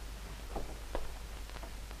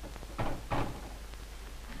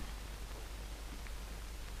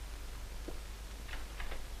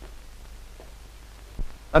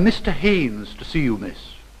 Mr. Haynes to see you,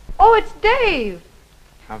 miss. Oh, it's Dave.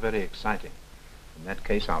 How very exciting. In that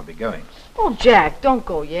case, I'll be going. Oh, Jack, don't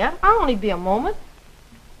go yet. I'll only be a moment.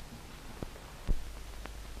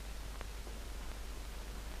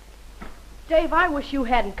 Dave, I wish you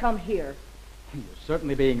hadn't come here. You're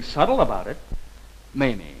certainly being subtle about it.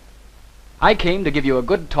 Mamie, I came to give you a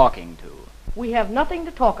good talking to. We have nothing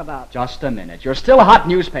to talk about. Just a minute. You're still a hot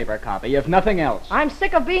newspaper copy, if nothing else. I'm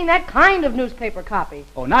sick of being that kind of newspaper copy.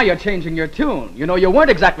 Oh, now you're changing your tune. You know, you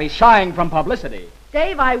weren't exactly shying from publicity.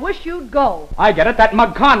 Dave, I wish you'd go. I get it. That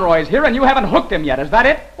mug Conroy's here, and you haven't hooked him yet. Is that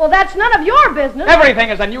it? Well, that's none of your business. Everything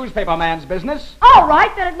is a newspaper man's business. All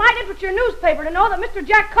right, then it might interest your newspaper to know that Mr.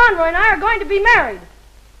 Jack Conroy and I are going to be married.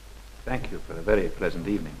 Thank you for a very pleasant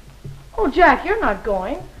evening. Oh, Jack, you're not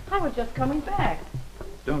going. I was just coming back.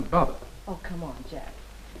 Don't bother. Oh, come on, Jack.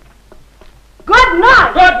 Good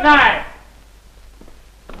night! Good night!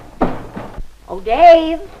 Oh,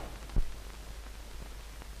 Dave.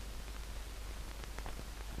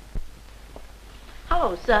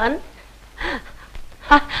 Hello, son.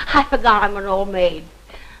 I forgot I'm an old maid.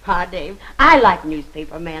 Ah, Dave, I like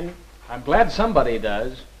newspaper men. I'm glad somebody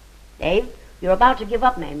does. Dave, you're about to give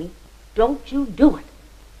up, Mamie. Don't you do it.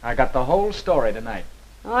 I got the whole story tonight.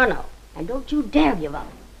 Oh, no. And don't you dare give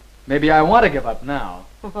up. Maybe I want to give up now.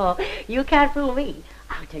 Oh, you can't fool me.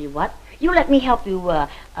 I'll tell you what. You let me help you, what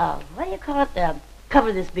do you call it?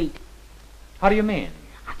 Cover this beat. How do you mean?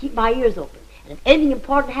 I'll keep my ears open. And if anything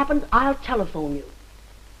important happens, I'll telephone you.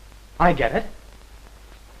 I get it.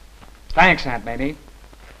 Thanks, Aunt Mamie.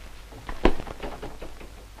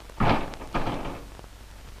 I'm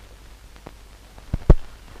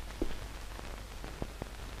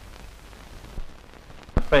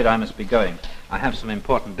afraid I must be going. I have some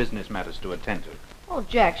important business matters to attend to. Oh,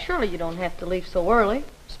 Jack, surely you don't have to leave so early,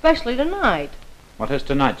 especially tonight. What has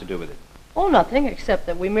tonight to do with it? Oh, nothing, except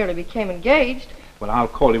that we merely became engaged. Well, I'll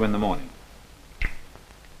call you in the morning.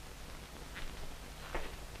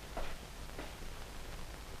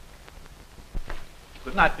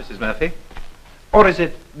 Good night, Mrs. Murphy. Or is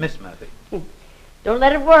it Miss Murphy? Don't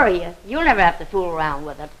let it worry you. You'll never have to fool around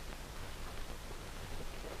with it.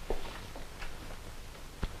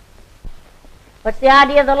 What's the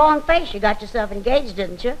idea of the long face? You got yourself engaged,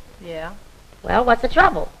 didn't you? Yeah. Well, what's the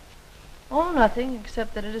trouble? Oh, nothing,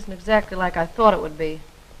 except that it isn't exactly like I thought it would be.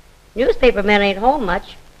 Newspaper men ain't home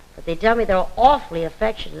much, but they tell me they're awfully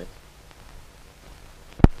affectionate.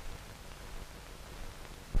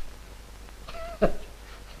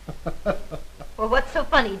 Well, what's so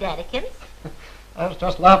funny, Daddykins? I was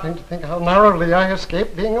just laughing to think how narrowly I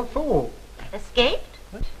escaped being a fool. Escaped?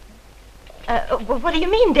 What do you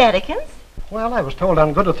mean, Daddykins? Well, I was told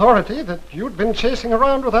on good authority that you'd been chasing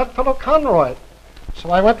around with that fellow Conroy. So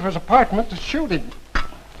I went to his apartment to shoot him.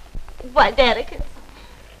 Why, Daddykins,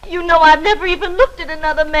 you know I've never even looked at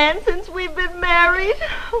another man since we've been married.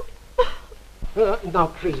 Now,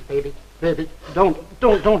 please, baby,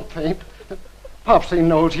 don't faint. Popsy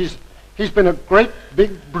knows he's been a great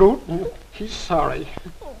big brute, and he's sorry.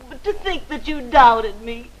 Oh, but to think that you doubted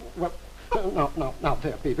me. Well, now,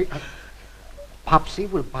 there, baby. Popsy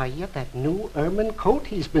will buy you that new ermine coat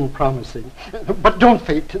he's been promising. But don't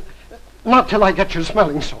faint. Not till I get your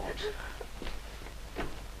smelling salts.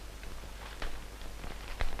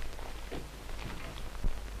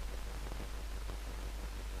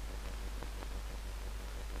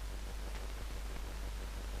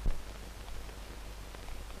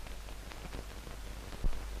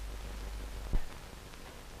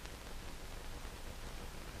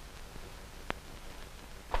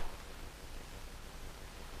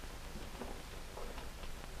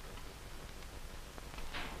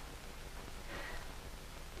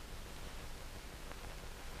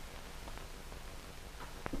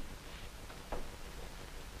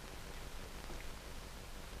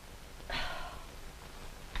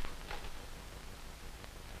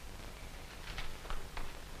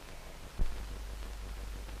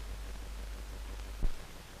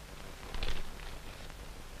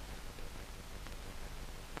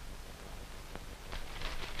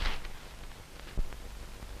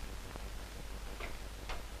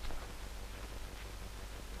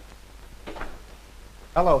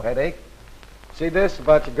 Hello, Headache. See this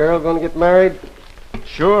about your girl going to get married?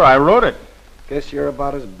 Sure, I wrote it. Guess you're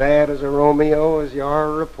about as bad as a Romeo as you are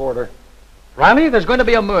a reporter. Riley, there's going to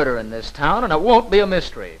be a murder in this town, and it won't be a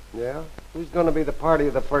mystery. Yeah? Who's going to be the party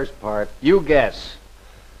of the first part? You guess.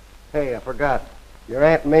 Hey, I forgot. Your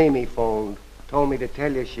Aunt Mamie phoned. Told me to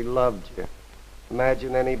tell you she loved you.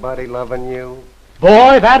 Imagine anybody loving you.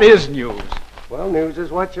 Boy, that is news. Well, news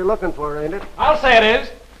is what you're looking for, ain't it? I'll say it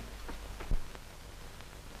is.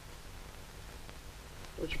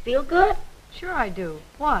 Don't you feel good? Sure I do.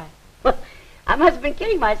 Why? I must have been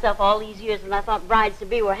kidding myself all these years when I thought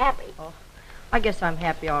brides-to-be were happy. Oh, I guess I'm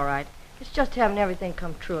happy, all right. It's just having everything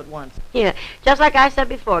come true at once. Yeah, just like I said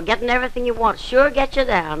before, getting everything you want sure gets you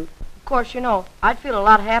down. Of course, you know, I'd feel a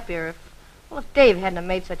lot happier if Dave hadn't have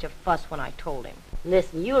made such a fuss when I told him.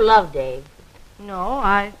 Listen, you love Dave. No,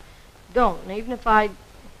 I don't. And even if I...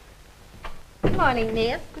 Good morning,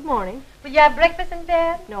 Miss. Good morning. Will you have breakfast in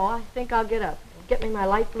bed? No, I think I'll get up. Get me my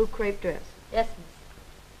light blue crepe dress. Yes, Miss.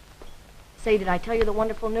 Say, did I tell you the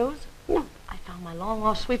wonderful news? No. I found my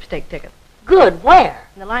long-lost sweepstake ticket. Good, where?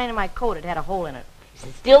 In the lining of my coat, it had a hole in it. Is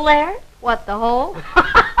it still there? What, the hole?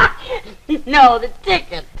 No, the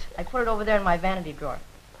ticket. I put it over there in my vanity drawer.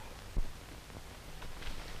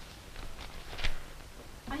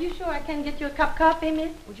 Are you sure I can get you a cup of coffee,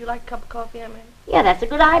 Miss? Would you like a cup of coffee, Aunt Mary? Yeah, that's a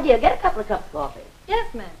good idea. Get a couple of cups of coffee.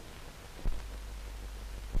 Yes, ma'am.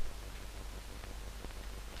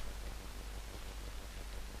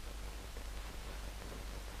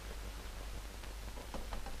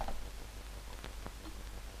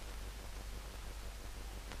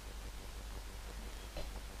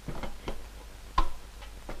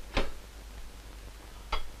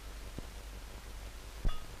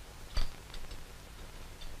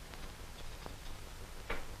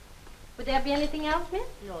 there be anything else, miss?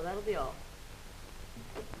 No, that'll be all.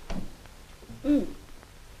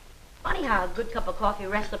 Funny how a good cup of coffee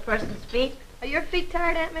rests a person's feet. Are your feet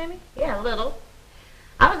tired, Aunt Mamie? Yeah, a little.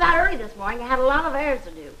 I was out early this morning. I had a lot of errands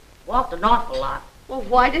to do. Walked an awful lot. Well,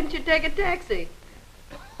 why didn't you take a taxi?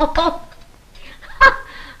 I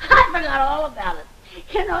forgot all about it.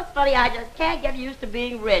 You know, it's funny, I just can't get used to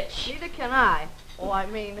being rich. Neither can I. Oh, I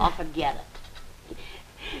mean... Oh, forget it.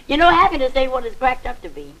 You know, happiness ain't what it's cracked up to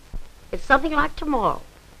be. It's something like tomorrow.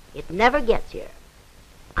 It never gets here.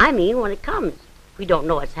 I mean, when it comes, we don't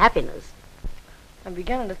know it's happiness. I'm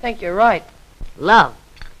beginning to think you're right. Love.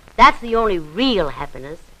 That's the only real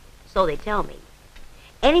happiness, so they tell me.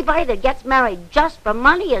 Anybody that gets married just for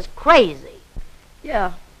money is crazy.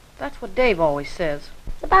 Yeah, that's what Dave always says.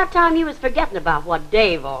 It's about time you was forgetting about what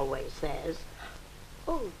Dave always says.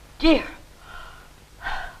 Oh, dear.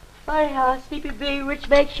 Funny how sleepy being rich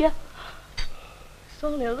makes you. It's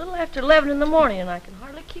only a little after 11 in the morning, and I can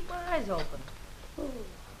hardly keep my eyes open.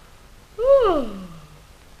 Ooh.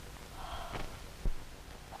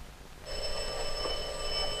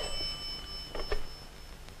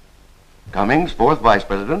 Cummings, 4th Vice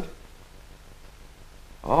President.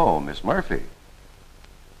 Oh, Miss Murphy.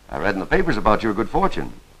 I read in the papers about your good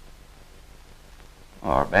fortune.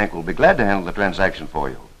 Our bank will be glad to handle the transaction for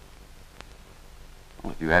you.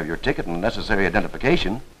 Well, if you have your ticket and the necessary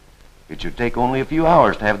identification, it should take only a few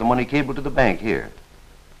hours to have the money cabled to the bank here.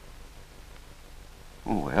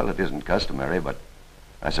 Well, it isn't customary, but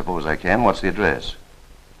I suppose I can. What's the address?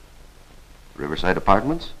 Riverside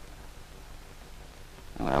Apartments?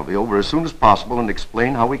 Well, I'll be over as soon as possible and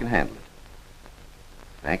explain how we can handle it.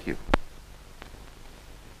 Thank you.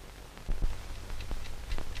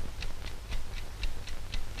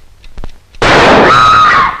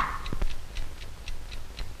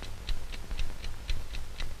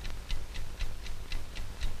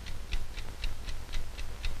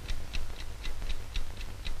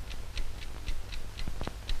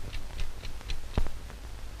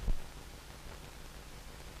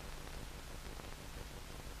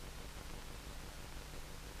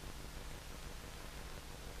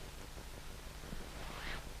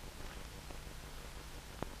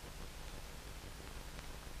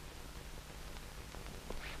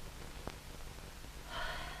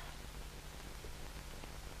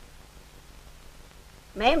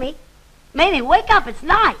 Mamie, wake up, it's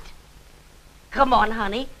night. Come on,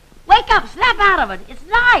 honey. Wake up, snap out of it. It's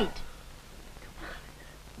night.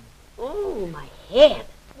 Oh, my head.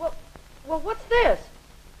 Well, what's this?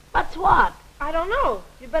 What's what? I don't know.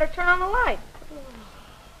 You better turn on the light.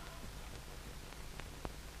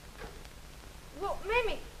 Well,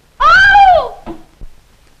 Mamie. Oh!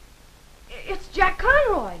 It's Jack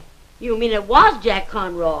Conroy. You mean it was Jack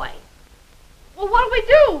Conroy? Well, what do we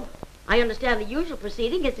do? I understand the usual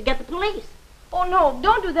proceeding is to get the police. Oh, no,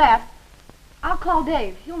 don't do that. I'll call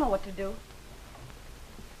Dave. He'll know what to do.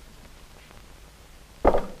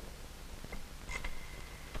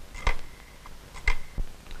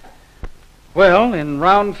 Well, in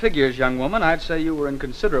round figures, young woman, I'd say you were in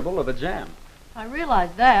considerable of a jam. I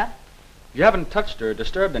realize that. You haven't touched or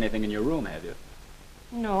disturbed anything in your room, have you?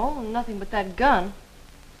 No, nothing but that gun.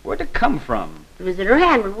 Where'd it come from? It was in her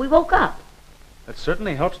hand when we woke up. That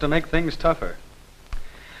certainly helps to make things tougher.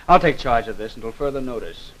 I'll take charge of this until further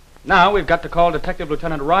notice. Now we've got to call Detective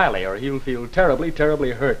Lieutenant Riley, or he'll feel terribly,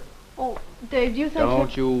 terribly hurt. Oh, Dave, do you think...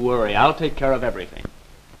 Don't you worry. I'll take care of everything.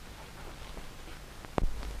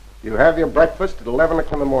 You have your breakfast at 11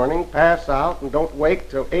 o'clock in the morning, pass out, and don't wake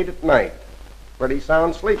till 8 at night. Pretty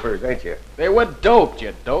sound sleepers, ain't you? They were doped,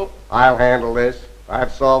 you dope. I'll handle this.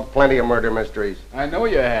 I've solved plenty of murder mysteries. I know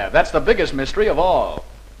you have. That's the biggest mystery of all.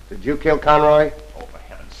 Did you kill Conroy? Oh, for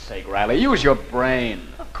heaven's sake, Riley, use your brain.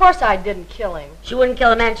 Of course I didn't kill him. She wouldn't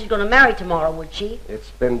kill a man she's going to marry tomorrow, would she?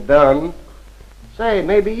 It's been done. Say,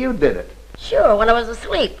 maybe you did it. Sure, when I was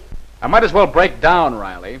asleep. I might as well break down,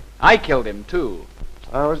 Riley. I killed him, too.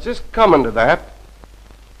 I was just coming to that.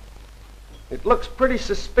 It looks pretty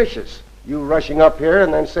suspicious, you rushing up here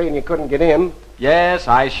and then saying you couldn't get in. Yes,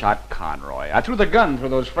 I shot Conroy. I threw the gun through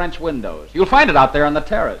those French windows. You'll find it out there on the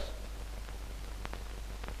terrace.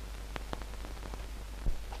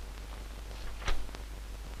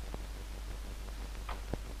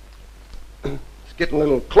 It's getting a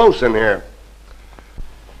little close in here.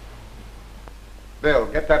 Bill,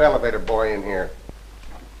 get that elevator boy in here.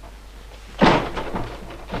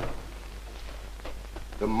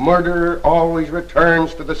 The murderer always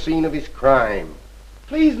returns to the scene of his crime.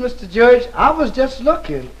 Please, Mr. Judge, I was just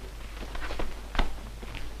looking.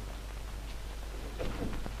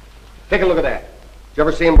 Take a look at that. Did you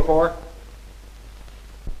ever see him before?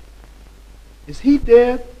 Is he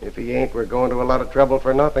dead? If he ain't, we're going to a lot of trouble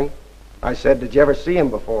for nothing. I said, did you ever see him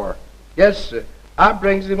before? Yes, sir. I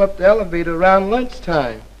brings him up the elevator around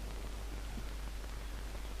lunchtime.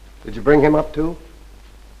 Did you bring him up too?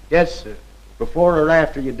 Yes, sir. Before or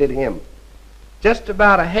after you did him? Just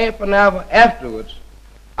about a half an hour afterwards.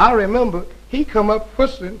 I remember he come up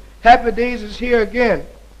whistling, Happy Days is Here Again.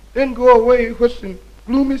 Then go away whistling,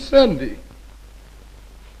 Gloomy Sunday.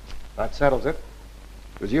 That settles it.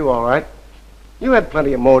 It was you, all right. You had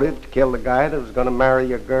plenty of motive to kill the guy that was going to marry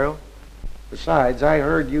your girl. Besides, I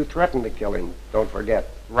heard you threaten to kill him. Don't forget.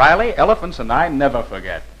 Riley, elephants, and I never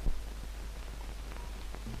forget.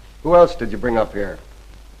 Who else did you bring up here?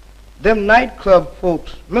 Them nightclub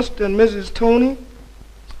folks, Mr. and Mrs. Tony.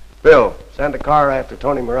 Bill, send a car after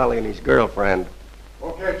Tony Morelli and his girlfriend.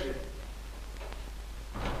 Okay, Chief.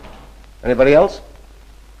 Anybody else?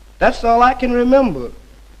 That's all I can remember.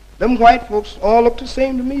 Them white folks all look the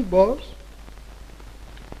same to me, boss.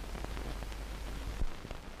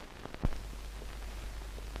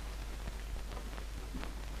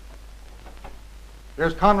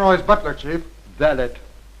 Here's Conroy's butler, Chief. Valet.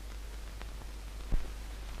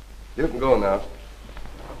 You can go now.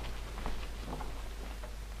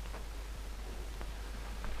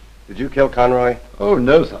 Did you kill Conroy? Oh,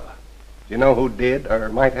 no, sir. Do you know who did or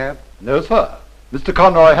might have? No, sir. Mr.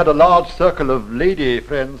 Conroy had a large circle of lady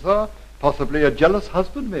friends, sir. Possibly a jealous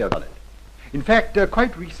husband may have done it. In fact,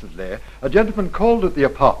 quite recently, a gentleman called at the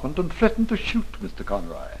apartment and threatened to shoot Mr.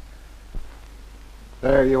 Conroy.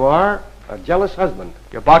 There you are, a jealous husband.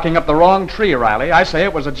 You're barking up the wrong tree, Riley. I say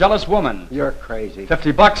it was a jealous woman. You're crazy.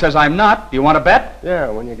 $50 says I'm not. Do you want to bet? Yeah,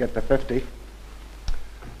 when you get to 50.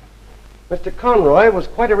 Mr. Conroy was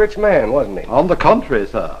quite a rich man, wasn't he? On the contrary,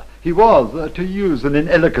 sir. He was, to use an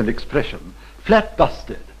inelegant expression, flat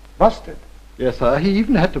busted. Busted? Yes, sir. He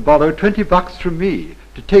even had to borrow $20 from me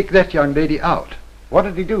to take that young lady out. What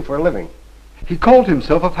did he do for a living? He called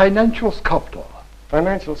himself a financial sculptor.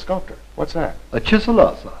 Financial sculptor? What's that? A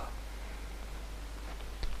chiseler, sir.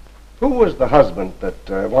 Who was the husband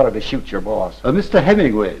that wanted to shoot your boss? Mr.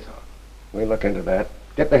 Hemingway, sir. We'll look into that.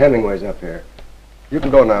 Get the Hemingways up here. You can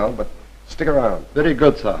go now, but stick around. Very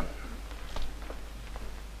good, sir.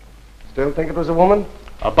 Still think it was a woman?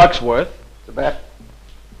 $1 worth. It's a bet.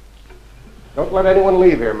 Don't let anyone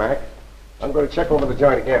leave here, Mac. I'm going to check over the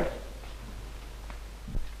joint again.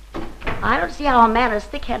 I don't see how a man as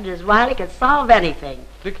thick-headed as Riley can solve anything.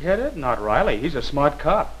 Thick-headed? Not Riley. He's a smart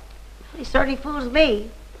cop. He certainly fools me.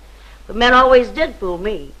 The men always did fool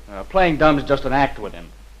me. Playing dumb's just an act with him.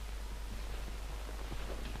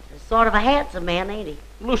 He's sort of a handsome man, ain't he?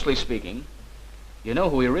 Loosely speaking. You know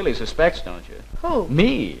who he really suspects, don't you? Who?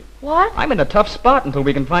 Me. What? I'm in a tough spot until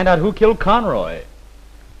we can find out who killed Conroy.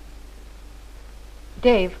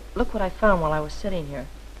 Dave, look what I found while I was sitting here.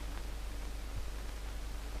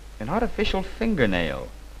 An artificial fingernail.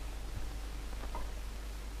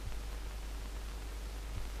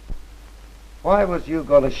 Why was you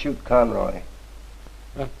going to shoot Conroy?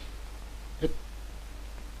 It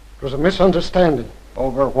was a misunderstanding.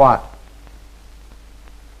 Over what?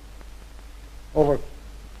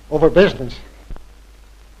 Over business.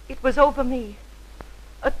 It was over me.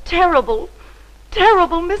 A terrible,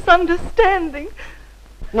 terrible misunderstanding.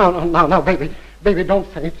 No, baby. Baby, don't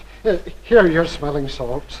faint. Here are your smelling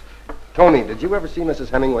salts. Tony, did you ever see Mrs.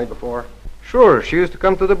 Hemingway before? Sure, she used to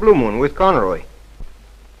come to the Blue Moon with Conroy.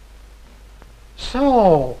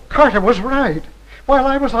 So, Carter was right. While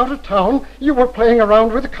I was out of town, you were playing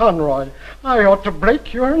around with Conroy. I ought to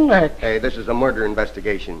break your neck. Hey, this is a murder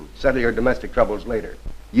investigation. Settle your domestic troubles later.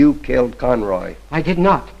 You killed Conroy. I did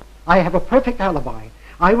not. I have a perfect alibi.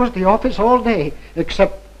 I was at the office all day,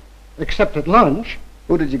 except at lunch.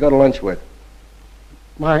 Who did you go to lunch with?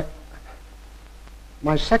 My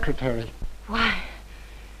secretary. Why,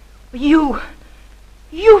 you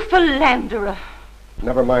philanderer.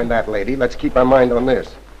 Never mind that, lady. Let's keep our mind on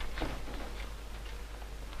this.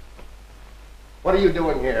 What are you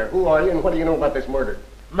doing here? Who are you, and what do you know about this murder?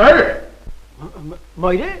 Murder?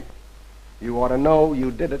 Murder? You ought to know you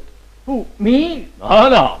did it. Who, me? Oh,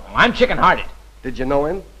 no. I'm chicken-hearted. Did you know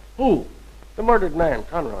him? Who? The murdered man,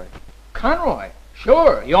 Conroy. Conroy?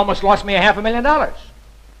 Sure. He almost lost me $500,000.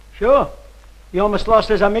 Sure. You almost lost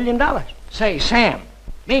us $1 million. Say, Sam,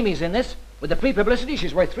 Mimi's in this. With the pre-publicity,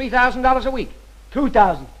 she's worth $3,000 a week.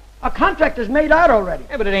 $2,000. Our contract is made out already.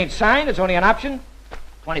 Yeah, but it ain't signed. It's only an option.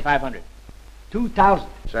 $2,500. $2,000.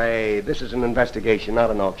 Say, this is an investigation, not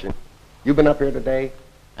an auction. You been up here today?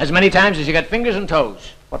 As many times as you got fingers and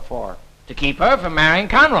toes. What for? To keep her from marrying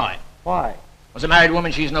Conroy. Why? As a married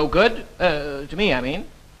woman, she's no good. To me, I mean.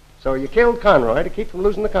 So you killed Conroy to keep from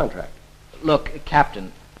losing the contract? Look,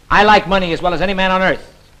 Captain, I like money as well as any man on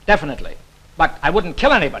earth, definitely. But I wouldn't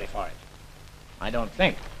kill anybody for it. I don't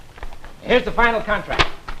think. Here's the final contract.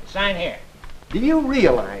 Sign here. Do you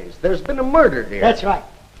realize there's been a murder here? That's right.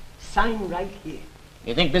 Sign right here.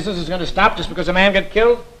 You think business is going to stop just because a man got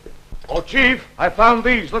killed? Oh, Chief, I found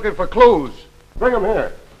these looking for clues. Bring them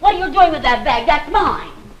here. What are you doing with that bag? That's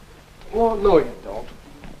mine. Oh, no, you don't.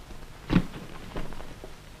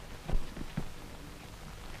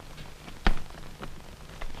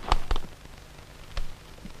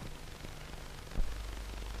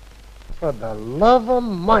 For the love of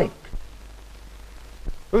Mike.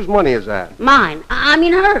 Whose money is that? Mine. I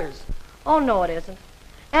mean hers. Oh, no, it isn't.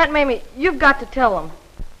 Aunt Mamie, you've got to tell them.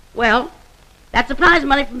 Well, that's the prize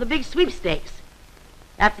money from the big sweepstakes.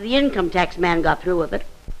 After the income tax man got through with it.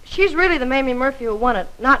 She's really the Mamie Murphy who won it,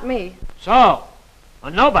 not me. So,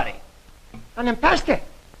 a nobody. An imposter.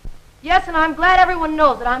 Yes, and I'm glad everyone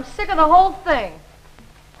knows that I'm sick of the whole thing.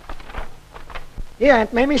 Here,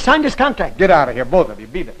 Aunt Mamie, sign this contract. Get out of here, both of you.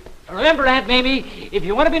 Beat it. Remember, Aunt Mamie, if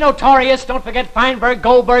you want to be notorious, don't forget Feinberg,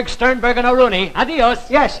 Goldberg, Sternberg, and O'Rooney. Adios.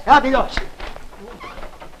 Yes, adios.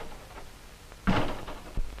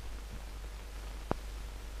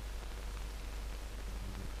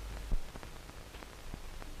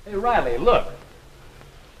 Hey, Riley, look.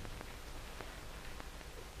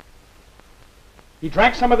 He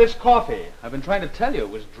drank some of this coffee. I've been trying to tell you it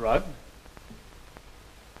was drugged.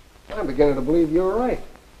 I'm beginning to believe you're right.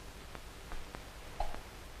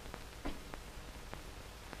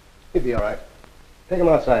 He'll be all right. Take him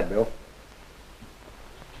outside, Bill.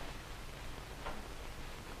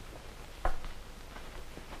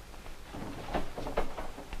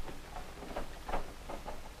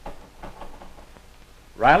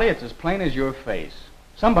 Riley, it's as plain as your face.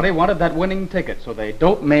 Somebody wanted that winning ticket, so they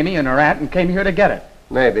doped Mamie and her aunt and came here to get it.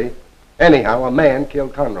 Maybe. Anyhow, a man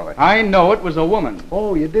killed Conroy. I know it was a woman.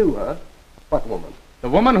 Oh, you do, huh? What woman? The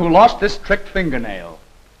woman who lost this tricked fingernail.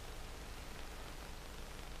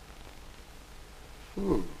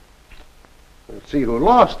 Let's see who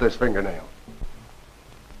lost this fingernail.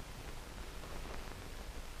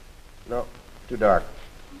 No, too dark.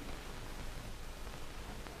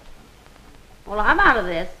 Well, I'm out of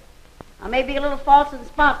this. I may be a little false in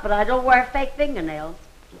spot, but I don't wear fake fingernails.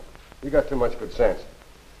 You got too much good sense.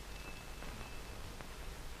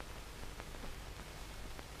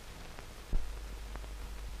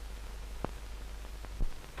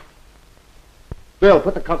 Bill,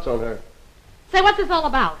 put the cuffs on her. Say, what's this all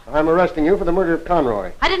about? I'm arresting you for the murder of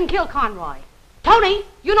Conroy. I didn't kill Conroy. Tony,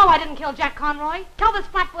 you know I didn't kill Jack Conroy. Tell this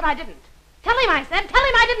flatfoot I didn't. Tell him, I said. Tell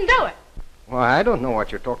him I didn't do it. Why, I don't know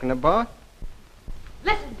what you're talking about.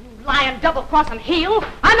 Listen, you lying, double-crossing heel.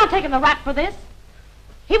 I'm not taking the rap for this.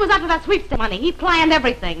 He was after that sweepstake money. He planned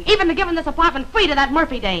everything, even to giving this apartment free to that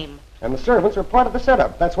Murphy dame. And the servants are part of the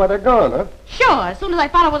setup. That's why they're gone, huh? Sure, as soon as I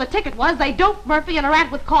found out where the ticket was, they doped Murphy and her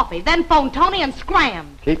aunt with coffee, then phoned Tony and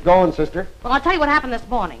scrammed. Keep going, sister. Well, I'll tell you what happened this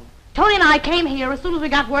morning. Tony and I came here as soon as we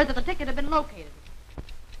got word that the ticket had been located.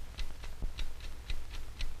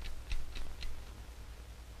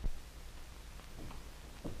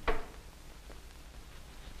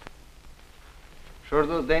 Sure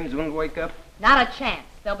those dames won't wake up? Not a chance.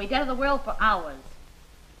 They'll be dead of the world for hours.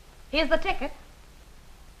 Here's the ticket.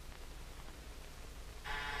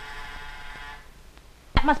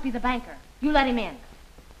 That must be the banker. You let him in.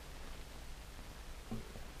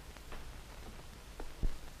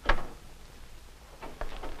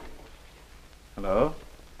 Hello?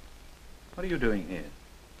 What are you doing here?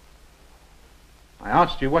 I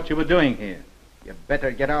asked you what you were doing here. You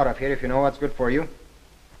better get out of here if you know what's good for you.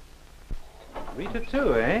 Rita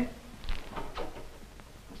too, eh?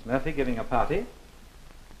 Miss Murphy giving a party?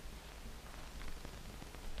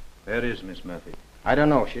 Where is Miss Murphy? I don't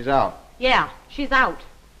know. She's out. Yeah, she's out.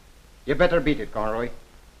 You better beat it, Conroy.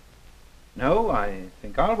 No, I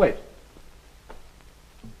think I'll wait.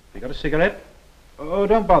 You got a cigarette? Oh,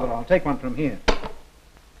 don't bother. I'll take one from here.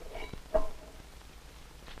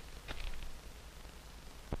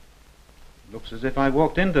 Looks as if I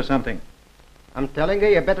walked into something. I'm telling you,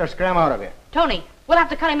 you better scram out of here. Tony, we'll have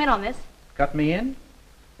to cut him in on this. Cut me in?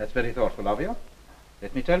 That's very thoughtful of you.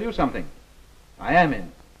 Let me tell you something. I am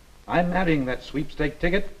in. I'm marrying that sweepstake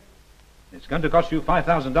ticket. It's going to cost you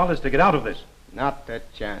 $5,000 to get out of this. Not a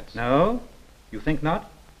chance. No? You think not?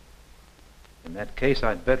 In that case,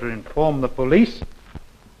 I'd better inform the police.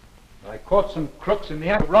 I caught some crooks in the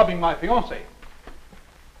act of robbing my fiancée.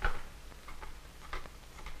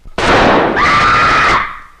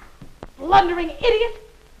 Blundering idiot!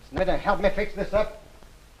 Smither, help me fix this up.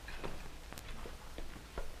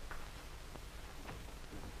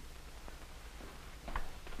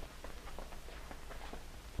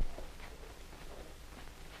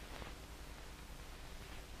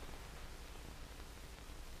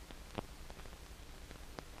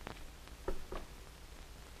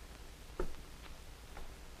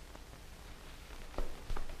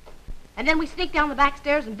 And then we sneak down the back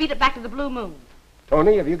stairs and beat it back to the Blue Moon.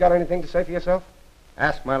 Tony, have you got anything to say for yourself?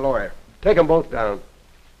 Ask my lawyer. Take them both down.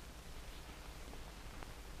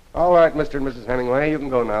 All right, Mr. and Mrs. Hemingway, you can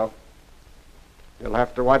go now. You'll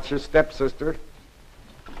have to watch your stepsister.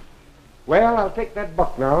 Well, I'll take that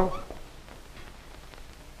buck now.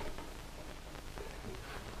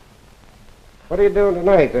 What are you doing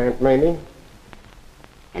tonight, Aunt Mamie?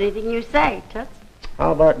 Anything you say, Toots.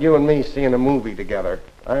 How about you and me seeing a movie together?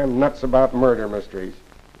 I'm nuts about murder mysteries.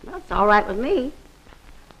 That's all right with me.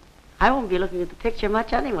 I won't be looking at the picture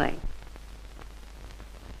much anyway.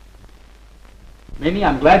 Mamie,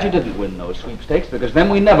 I'm glad you didn't win those sweepstakes, because then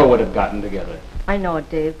we never would have gotten together. I know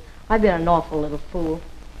it, Dave. I've been an awful little fool.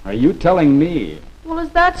 Are you telling me? Well,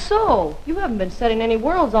 is that so? You haven't been setting any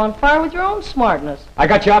worlds on fire with your own smartness. I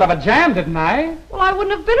got you out of a jam, didn't I? Well, I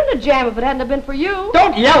wouldn't have been in a jam if it hadn't have been for you.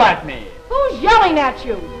 Don't yell at me! Who's yelling at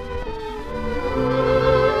you?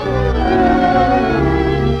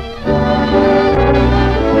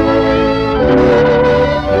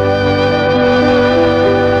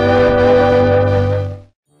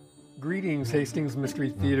 Greetings, Hastings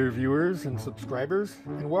Mystery Theater viewers and subscribers,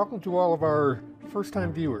 and welcome to all of our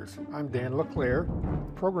first-time viewers. I'm Dan LeClaire,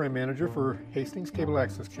 Program Manager for Hastings Cable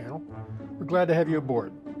Access Channel. We're glad to have you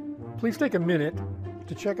aboard. Please take a minute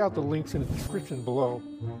to check out the links in the description below.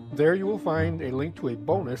 There you will find a link to a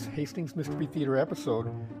bonus Hastings Mystery Theater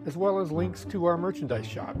episode, as well as links to our merchandise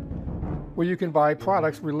shop, where you can buy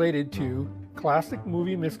products related to classic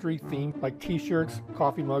movie mystery themed like t-shirts,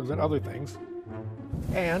 coffee mugs, and other things.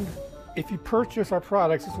 And if you purchase our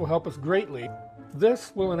products, this will help us greatly.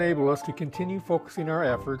 This will enable us to continue focusing our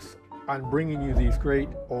efforts on bringing you these great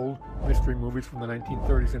old mystery movies from the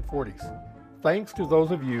 1930s and 40s. Thanks to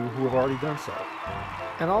those of you who have already done so.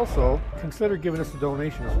 And also, consider giving us a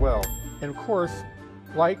donation as well. And of course,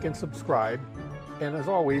 like and subscribe. And as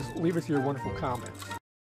always, leave us your wonderful comments.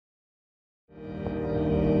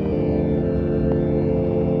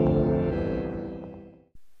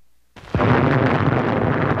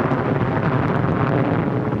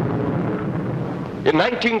 In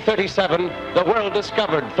 1937, the world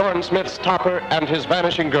discovered Thorne Smith's Topper and his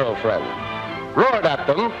vanishing girlfriend. Roared at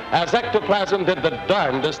them as ectoplasm did the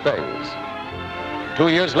darndest things. 2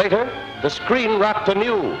 years later, the screen rocked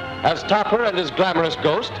anew as Topper and his glamorous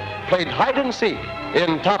ghost played hide and seek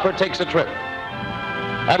in Topper Takes a Trip.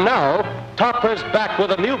 And now, Topper's back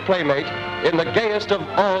with a new playmate in the gayest of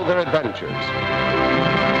all their adventures.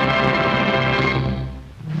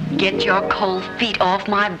 Get your cold feet off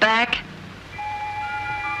my back.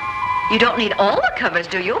 You don't need all the covers,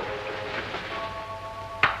 do you?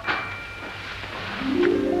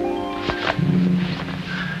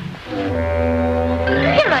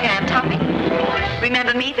 Here I am, Tommy.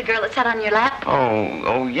 Remember me, the girl that sat on your lap?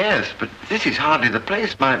 Oh, yes, but this is hardly the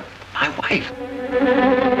place. My wife.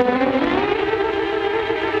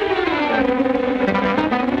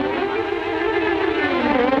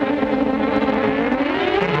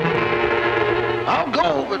 I'll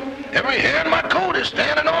go, but every hair in my coat is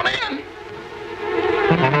standing on end.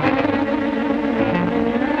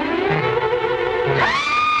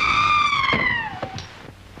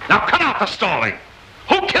 Now cut out the stalling.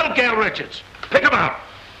 Who killed Gail Richards? Pick him out.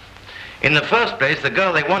 In the first place, the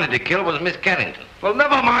girl they wanted to kill was Miss Kennington. Well,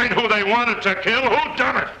 never mind who they wanted to kill. Who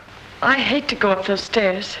done it? I hate to go up those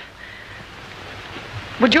stairs.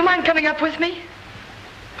 Would you mind coming up with me?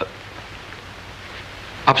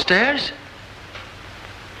 Upstairs?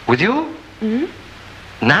 With you? Hmm?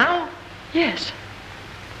 Now? Yes.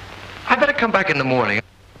 I better come back in the morning.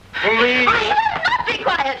 Please. I will not be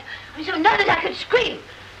quiet. I'm so nervous I could scream.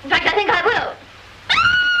 In fact, I think I will.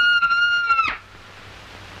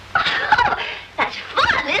 Oh, that's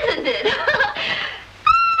fun, isn't it?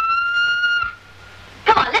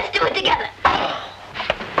 Come on, let's do it together.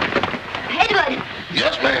 Edward.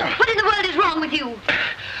 Yes, ma'am. What in the world is wrong with you?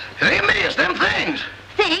 It ain't me, it's them things.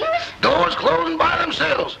 Things? Doors closing by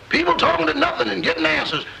themselves. People talking to nothing and getting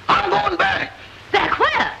answers. I'm going back. Back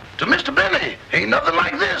where? To Mr. Benny. Ain't nothing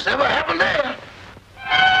like this ever happened there.